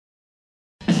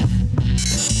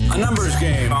 A numbers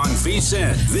game on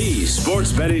VSiN, the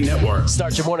Sports Betting Network.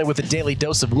 Start your morning with a daily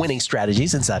dose of winning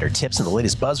strategies, insider tips, and the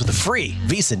latest buzz with a free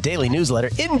VSiN daily newsletter.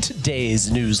 In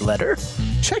today's newsletter,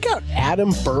 check out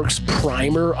Adam Burke's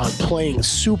primer on playing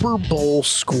Super Bowl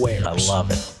squares. I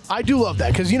love it. I do love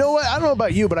that because you know what? I don't know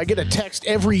about you, but I get a text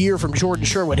every year from Jordan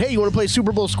Sherwood. Hey, you want to play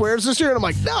Super Bowl squares this year? And I'm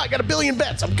like, no, I got $1 billion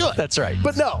bets. I'm good. That's right.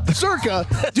 But no, Circa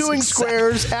doing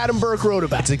squares. Adam Burke wrote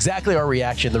about it. It's exactly our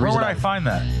reaction. Where would I find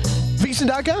that?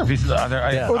 VSiN.com.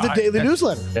 Yeah. Or the daily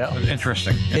newsletter. Yeah.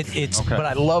 Interesting. It's Okay. But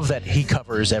I love that he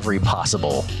covers every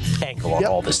possible angle on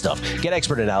all this stuff. Get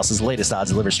expert analysis, latest odds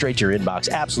delivered straight to your inbox,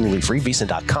 absolutely free.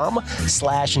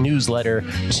 VSiN.com/newsletter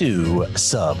to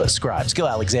subscribe. Skill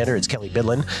Alexander, it's Kelly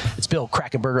Bidlin. It's Bill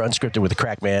Krackomberger, unscripted with the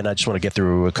Crack Man. I just want to get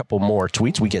through a couple more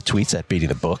tweets. We get tweets at Beating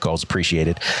the Book, always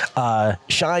appreciated.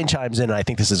 Shine chimes in, and I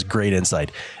think this is great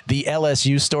insight. The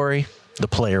LSU story, the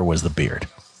player was the beard.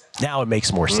 Now it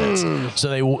makes more sense. So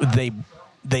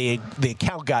the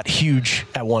account got huge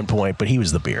at one point, but he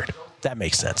was the beard. That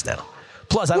makes sense now.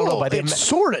 Plus, I don't know. It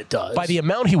sort of does. By the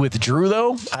amount he withdrew,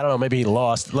 though, I don't know. Maybe he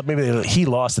lost. Maybe he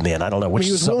lost in the end. I don't know.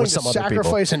 He was willing to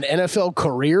sacrifice an NFL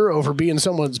career over being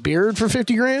someone's beard for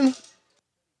 $50,000.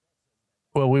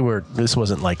 Well, this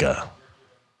wasn't like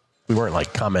we weren't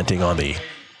like commenting on the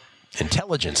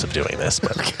intelligence of doing this,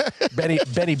 but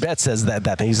Benny Betts says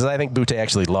that thing. He says, I think Butte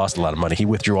actually lost a lot of money. He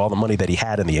withdrew all the money that he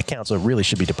had in the account, so it really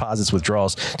should be deposits,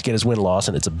 withdrawals to get his win-loss,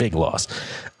 and it's a big loss.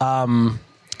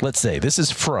 Let's say this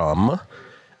is from.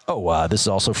 This is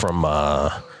also from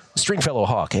Stringfellow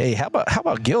Hawk. Hey, how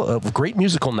about Gil of great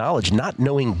musical knowledge not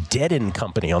knowing Dead &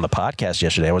 Company on the podcast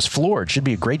yesterday? I was floored. Should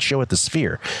be a great show at the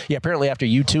Sphere. Yeah, apparently after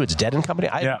U2, it's Dead & Company.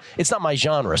 It's not my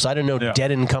genre, so I didn't know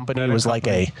Dead & Company was like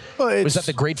was that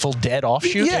the Grateful Dead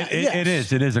offshoot? Yeah, it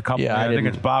is. It is a couple. I think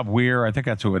it's Bob Weir. I think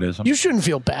that's who it is. You shouldn't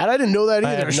feel bad. I didn't know that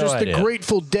either. It's just the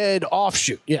Grateful Dead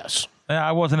offshoot. Yes. Yeah,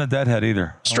 I wasn't a Deadhead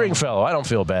either. Stringfellow, I don't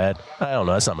feel bad. I don't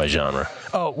know. That's not my genre.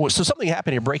 Oh, so something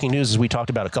happened here. Breaking news, as we talked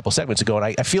about a couple segments ago,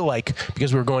 and I feel like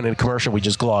because we were going into commercial, we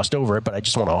just glossed over it. But I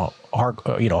just want to harp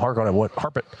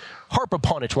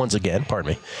upon it once again.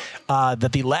 Pardon me.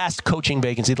 That the last coaching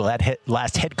vacancy, the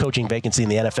last head coaching vacancy in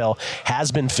the NFL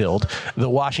has been filled. The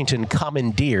Washington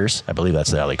Commandeers, I believe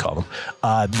that's how they call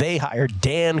them. They hired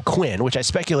Dan Quinn, which I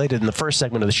speculated in the first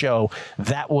segment of the show.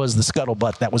 That was the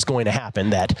scuttlebutt that was going to happen.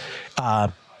 That.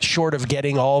 Short of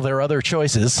getting all their other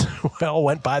choices,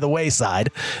 went by the wayside.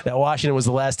 That Washington was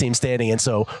the last team standing. And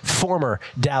so former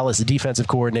Dallas defensive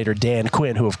coordinator Dan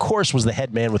Quinn, who of course was the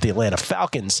head man with the Atlanta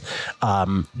Falcons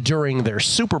during their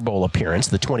Super Bowl appearance,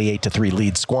 the 28-3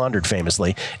 lead squandered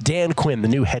famously. Dan Quinn, the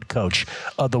new head coach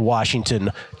of the Washington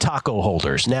Taco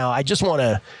Holders. Now, I just want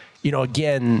to,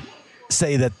 again,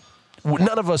 say that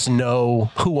none of us know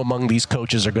who among these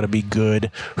coaches are going to be good,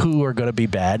 who are going to be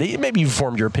bad. Maybe you've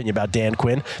formed your opinion about Dan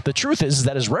Quinn. The truth is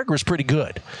that his record is pretty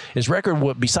good. His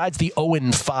record, besides the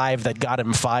 0-5 that got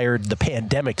him fired the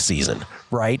pandemic season,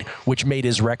 right, which made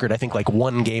his record, I think, like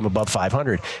one game above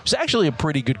 500. He's actually a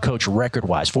pretty good coach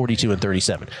record-wise,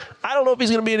 42-37. I don't know if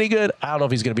he's going to be any good. I don't know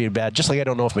if he's going to be bad, just like I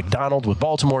don't know if McDonald with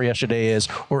Baltimore yesterday is,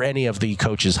 or any of the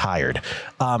coaches hired.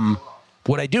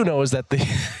 What I do know is that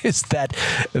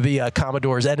the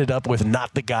Commodores ended up with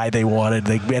not the guy they wanted.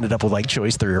 They ended up with like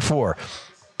choice 3 or 4.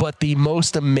 But the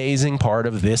most amazing part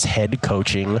of this head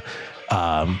coaching,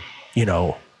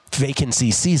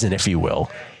 vacancy season, if you will,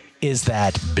 is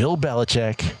that Bill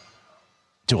Belichick,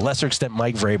 to a lesser extent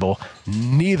Mike Vrabel,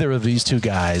 neither of these two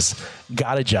guys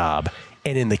got a job.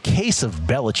 And in the case of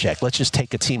Belichick, let's just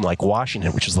take a team like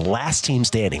Washington, which was the last team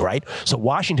standing, right? So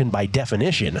Washington, by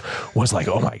definition, was like,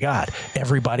 oh, my God,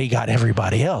 everybody got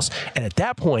everybody else. And at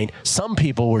that point, some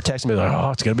people were texting me, like, oh,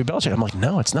 it's going to be Belichick. I'm like,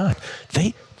 no, it's not.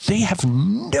 They have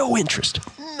no interest,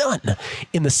 none,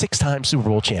 in the 6-time Super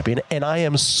Bowl champion. And I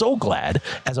am so glad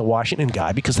as a Washington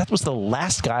guy, because that was the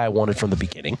last guy I wanted from the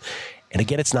beginning. And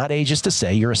again, it's not ageist to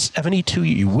say you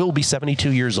will be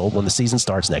 72 years old when the season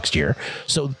starts next year.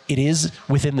 So it is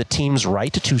within the team's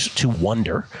right to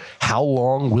wonder, how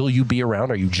long will you be around?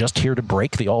 Are you just here to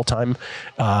break the all-time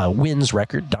wins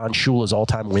record, Don Shula's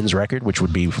all-time wins record, which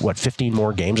would be, 15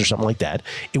 more games or something like that?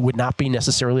 It would not be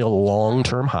necessarily a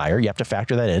long-term hire. You have to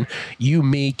factor that in. You,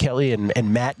 me, Kelly,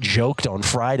 and Matt joked on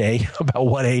Friday about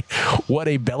what a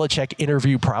Belichick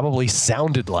interview probably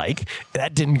sounded like.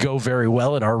 That didn't go very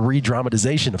well in our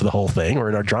dramatization of the whole thing, our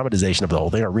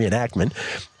reenactment.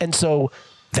 And so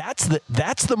that's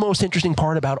the most interesting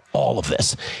part about all of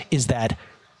this, is that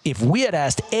if we had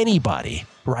asked anybody,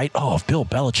 right, if Bill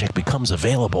Belichick becomes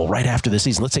available right after the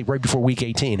season, let's say right before week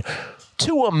 18,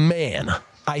 to a man,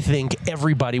 I think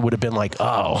everybody would have been like,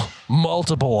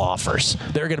 multiple offers.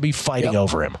 They're going to be fighting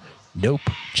over him. Nope,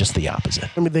 just the opposite.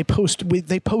 I mean, they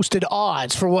posted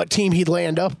odds for what team he'd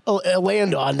land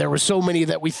on. There were so many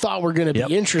that we thought were going to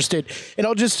be interested. And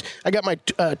I got my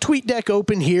tweet deck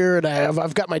open here, and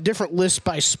I've got my different lists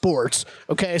by sports.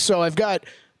 Okay, so I've got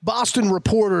Boston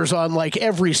reporters on like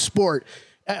every sport.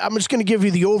 I'm just going to give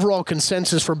you the overall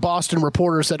consensus for Boston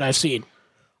reporters that I've seen.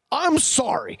 I'm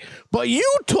sorry, but you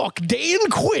took Dan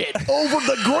Quinn over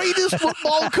the greatest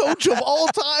football coach of all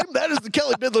time. That is the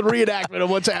Kelly Bidlin reenactment of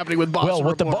what's happening with Boston. Well,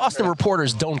 what the Boston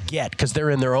reporters don't get, because they're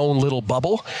in their own little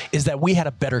bubble, is that we had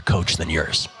a better coach than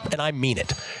yours. And I mean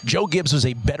it. Joe Gibbs was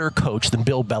a better coach than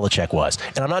Bill Belichick was.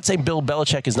 And I'm not saying Bill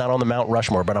Belichick is not on the Mount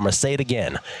Rushmore, but I'm going to say it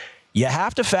again. You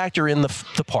have to factor in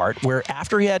the part where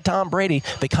after he had Tom Brady,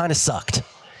 they kind of sucked.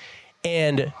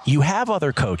 And you have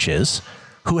other coaches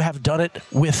who have done it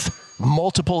with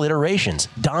multiple iterations.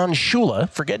 Don Shula,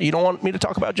 forget, you don't want me to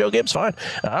talk about Joe Gibbs? Fine.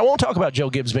 I won't talk about Joe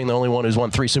Gibbs being the only one who's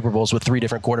won 3 Super Bowls with 3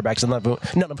 different quarterbacks, and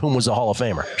none of whom was a Hall of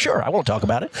Famer. Sure, I won't talk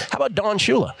about it. How about Don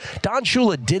Shula? Don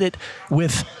Shula did it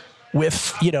with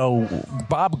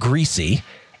Bob Greasy,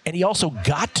 and he also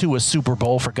got to a Super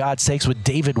Bowl, for God's sakes, with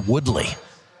David Woodley,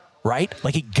 right?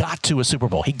 Like, he got to a Super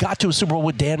Bowl. He got to a Super Bowl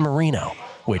with Dan Marino,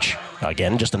 which,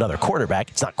 again, just another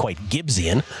quarterback. It's not quite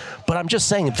Gibbsian, but I'm just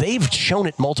saying they've shown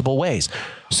it multiple ways.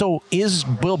 So is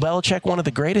Bill Belichick one of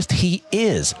the greatest? He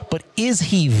is. But is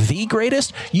he the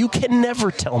greatest? You can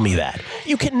never tell me that.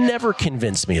 You can never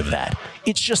convince me of that.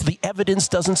 It's just the evidence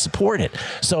doesn't support it.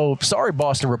 So, sorry,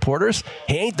 Boston reporters.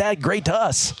 He ain't that great to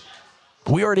us.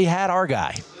 We already had our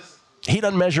guy. He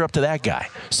doesn't measure up to that guy.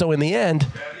 So in the end,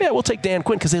 yeah, we'll take Dan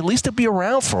Quinn, because at least he'll be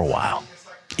around for a while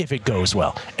if it goes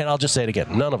well. And I'll just say it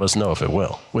again. None of us know if it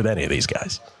will with any of these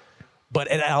guys.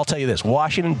 And I'll tell you this.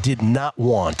 Washington did not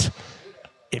want,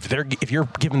 if you're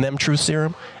giving them truth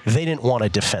serum, they didn't want a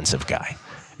defensive guy.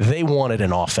 They wanted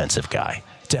an offensive guy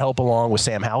to help along with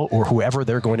Sam Howell or whoever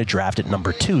they're going to draft at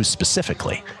number 2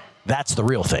 specifically. That's the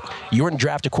real thing. You're going to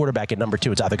draft a quarterback at number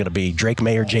 2. It's either going to be Drake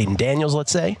May or Jaden Daniels,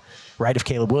 let's say, right? If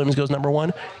Caleb Williams goes number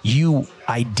 1, you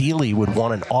ideally would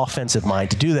want an offensive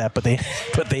mind to do that, but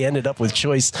they ended up with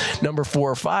choice number 4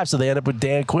 or 5, so they ended up with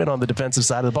Dan Quinn on the defensive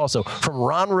side of the ball. So from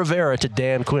Ron Rivera to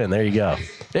Dan Quinn, there you go.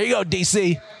 There you go,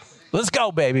 DC. Let's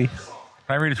go, baby. Can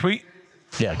I read a tweet?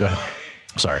 Yeah, go ahead.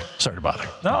 Sorry to bother.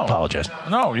 No. I apologize.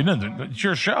 No, you didn't. It's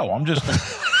your show. I'm just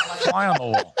fly on the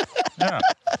wall. Yeah.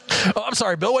 Oh, I'm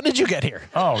sorry, Bill. When did you get here?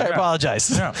 Oh, I apologize.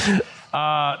 Yeah.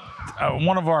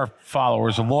 One of our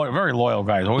followers, a very loyal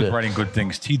guy, is always writing good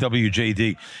things,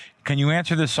 TWJD. Can you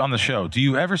answer this on the show? Do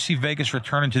you ever see Vegas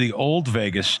returning to the old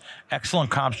Vegas,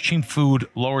 excellent comps, cheap food,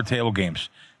 lower table games?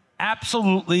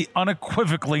 Absolutely,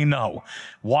 unequivocally no.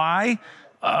 Why?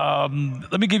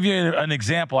 Let me give you an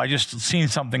example. I just seen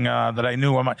something that I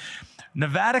knew.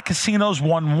 Nevada casinos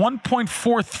won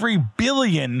 $1.43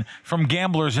 billion from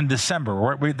gamblers in December.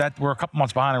 We're a couple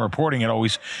months behind in reporting it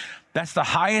always. That's the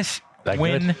highest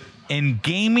win in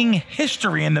gaming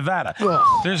history in Nevada.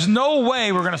 Ugh. There's no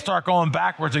way we're going to start going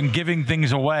backwards and giving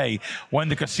things away when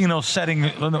the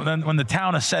when the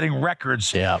town is setting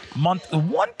records. Yeah.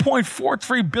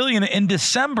 $1.43 billion in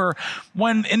December,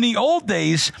 when in the old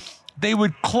days they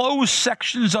would close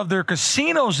sections of their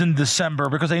casinos in December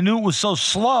because they knew it was so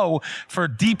slow for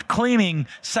deep cleaning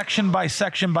section by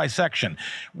section by section.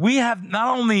 We have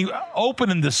not only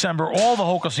open in December, all the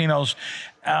whole casinos,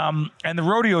 and the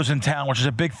rodeos in town, which is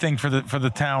a big thing for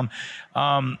the town.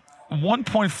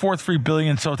 $1.43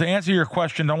 billion. So to answer your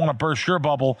question, don't want to burst your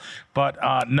bubble, but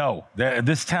no,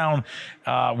 this town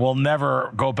will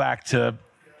never go back to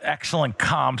excellent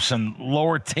comps and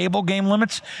lower table game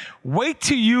limits. Wait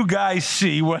till you guys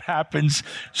see what happens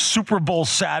Super Bowl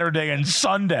Saturday and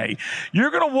Sunday.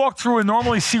 You're going to walk through and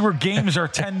normally see where games are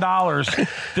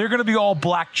 $10. They're going to be all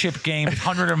black chip games,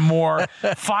 100 or more,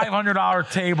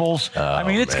 $500 tables. I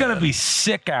mean, it's going to be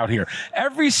sick out here.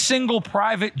 Every single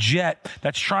private jet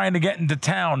that's trying to get into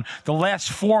town the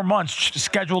last 4 months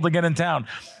scheduled to get in town,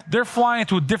 they're flying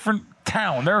to a different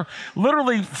town. They're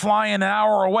literally flying an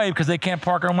hour away because they can't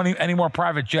park on any more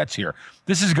private jets here.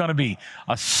 This is going to be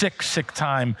a sick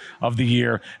time of the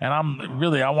year, and I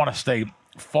want to stay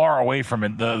far away from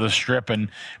it, the strip.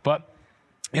 But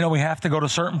we have to go to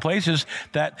certain places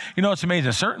that, it's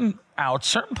amazing. Certain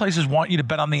places want you to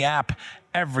bet on the app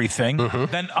everything.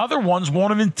 Mm-hmm. Then other ones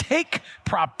won't even take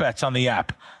prop bets on the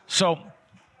app. So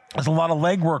there's a lot of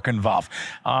legwork involved.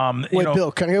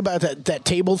 Bill, can I go about that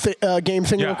table game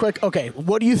thing real quick? Okay,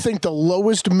 what do you think the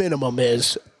lowest minimum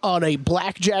is on a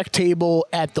blackjack table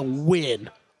at the Wynn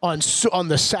on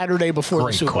the Saturday before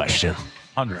the Super Bowl? Great question.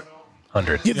 100.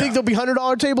 100. You think there'll be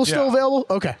 $100 tables still available?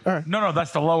 Okay, all right. No,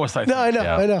 that's the lowest, I think. No, I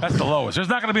know. That's the lowest. There's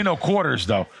not going to be no quarters,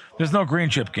 though. There's no green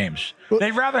chip games.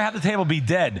 They'd rather have the table be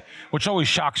dead, which always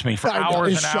shocks me, for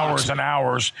hours and hours and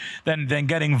hours than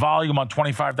getting volume on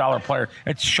 $25 player.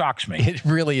 It shocks me. It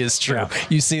really is true. Yeah.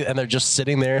 You see, and they're just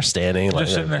sitting there standing.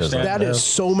 Just sitting there standing. That is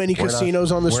so many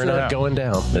casinos on the strip. We're not going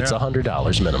down. It's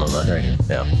 $100 minimum right here.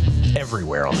 Yeah.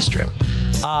 Everywhere on the strip.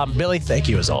 Billy, thank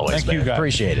you as always. Thank you, guys.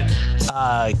 Appreciate it.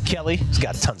 Kelly's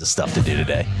got tons of stuff to do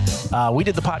today. We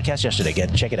did the podcast yesterday.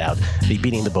 Again, check it out. The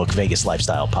Beating the Book Vegas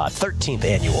Lifestyle Pod, 13th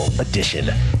annual edition.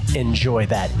 Enjoy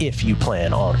that if you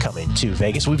plan on coming to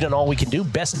Vegas. We've done all we can do.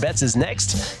 Best Bets is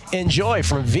next. Enjoy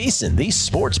from VSiN, the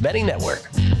Sports Betting Network.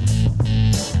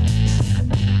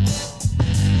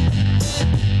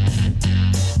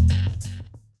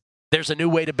 There's a new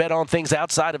way to bet on things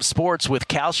outside of sports with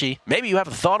Kalshi. Maybe you have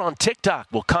a thought on TikTok.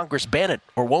 Will Congress ban it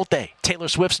or won't they? Taylor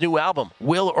Swift's new album.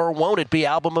 Will or won't it be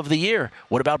album of the year?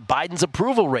 What about Biden's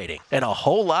approval rating? And a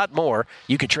whole lot more.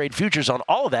 You could trade futures on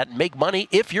all of that and make money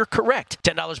if you're correct.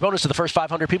 $10 bonus to the first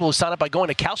 500 people who sign up by going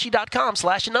to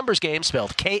Kalshi.com/numbersgame,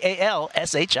 spelled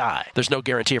Kalshi. There's no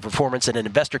guarantee of performance, and an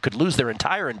investor could lose their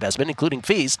entire investment, including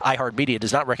fees. iHeartMedia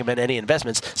does not recommend any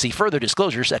investments. See further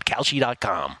disclosures at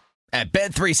Kalshi.com. At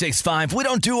Bet365, we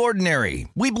don't do ordinary.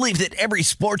 We believe that every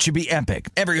sport should be epic.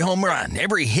 Every home run,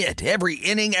 every hit, every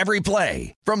inning, every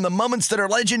play. From the moments that are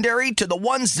legendary to the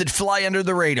ones that fly under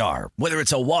the radar. Whether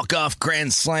it's a walk-off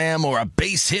grand slam or a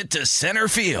base hit to center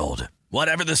field.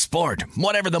 Whatever the sport,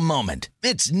 whatever the moment.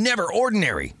 It's never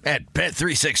ordinary at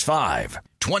Bet365.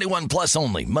 21 plus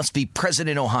only. Must be present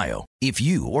in Ohio. If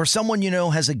you or someone you know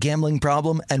has a gambling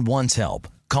problem and wants help,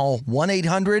 call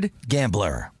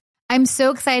 1-800-GAMBLER. I'm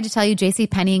so excited to tell you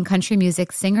JCPenney and country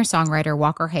music singer-songwriter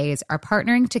Walker Hayes are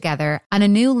partnering together on a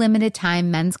new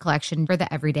limited-time men's collection for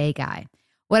the everyday guy.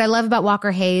 What I love about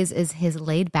Walker Hayes is his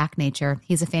laid-back nature.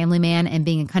 He's a family man, and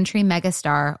being a country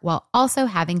megastar while also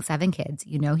having 7 kids,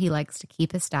 you know he likes to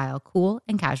keep his style cool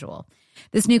and casual.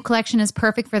 This new collection is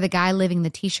perfect for the guy living the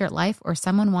t-shirt life or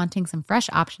someone wanting some fresh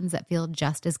options that feel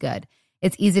just as good.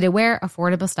 It's easy to wear,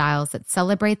 affordable styles that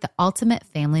celebrate the ultimate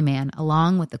family man,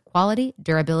 along with the quality,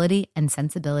 durability, and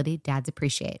sensibility dads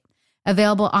appreciate.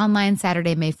 Available online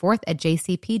Saturday, May 4th at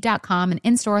jcp.com and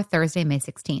in-store Thursday, May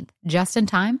 16th. Just in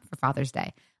time for Father's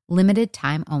Day. Limited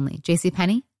time only.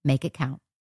 JCPenney, make it count.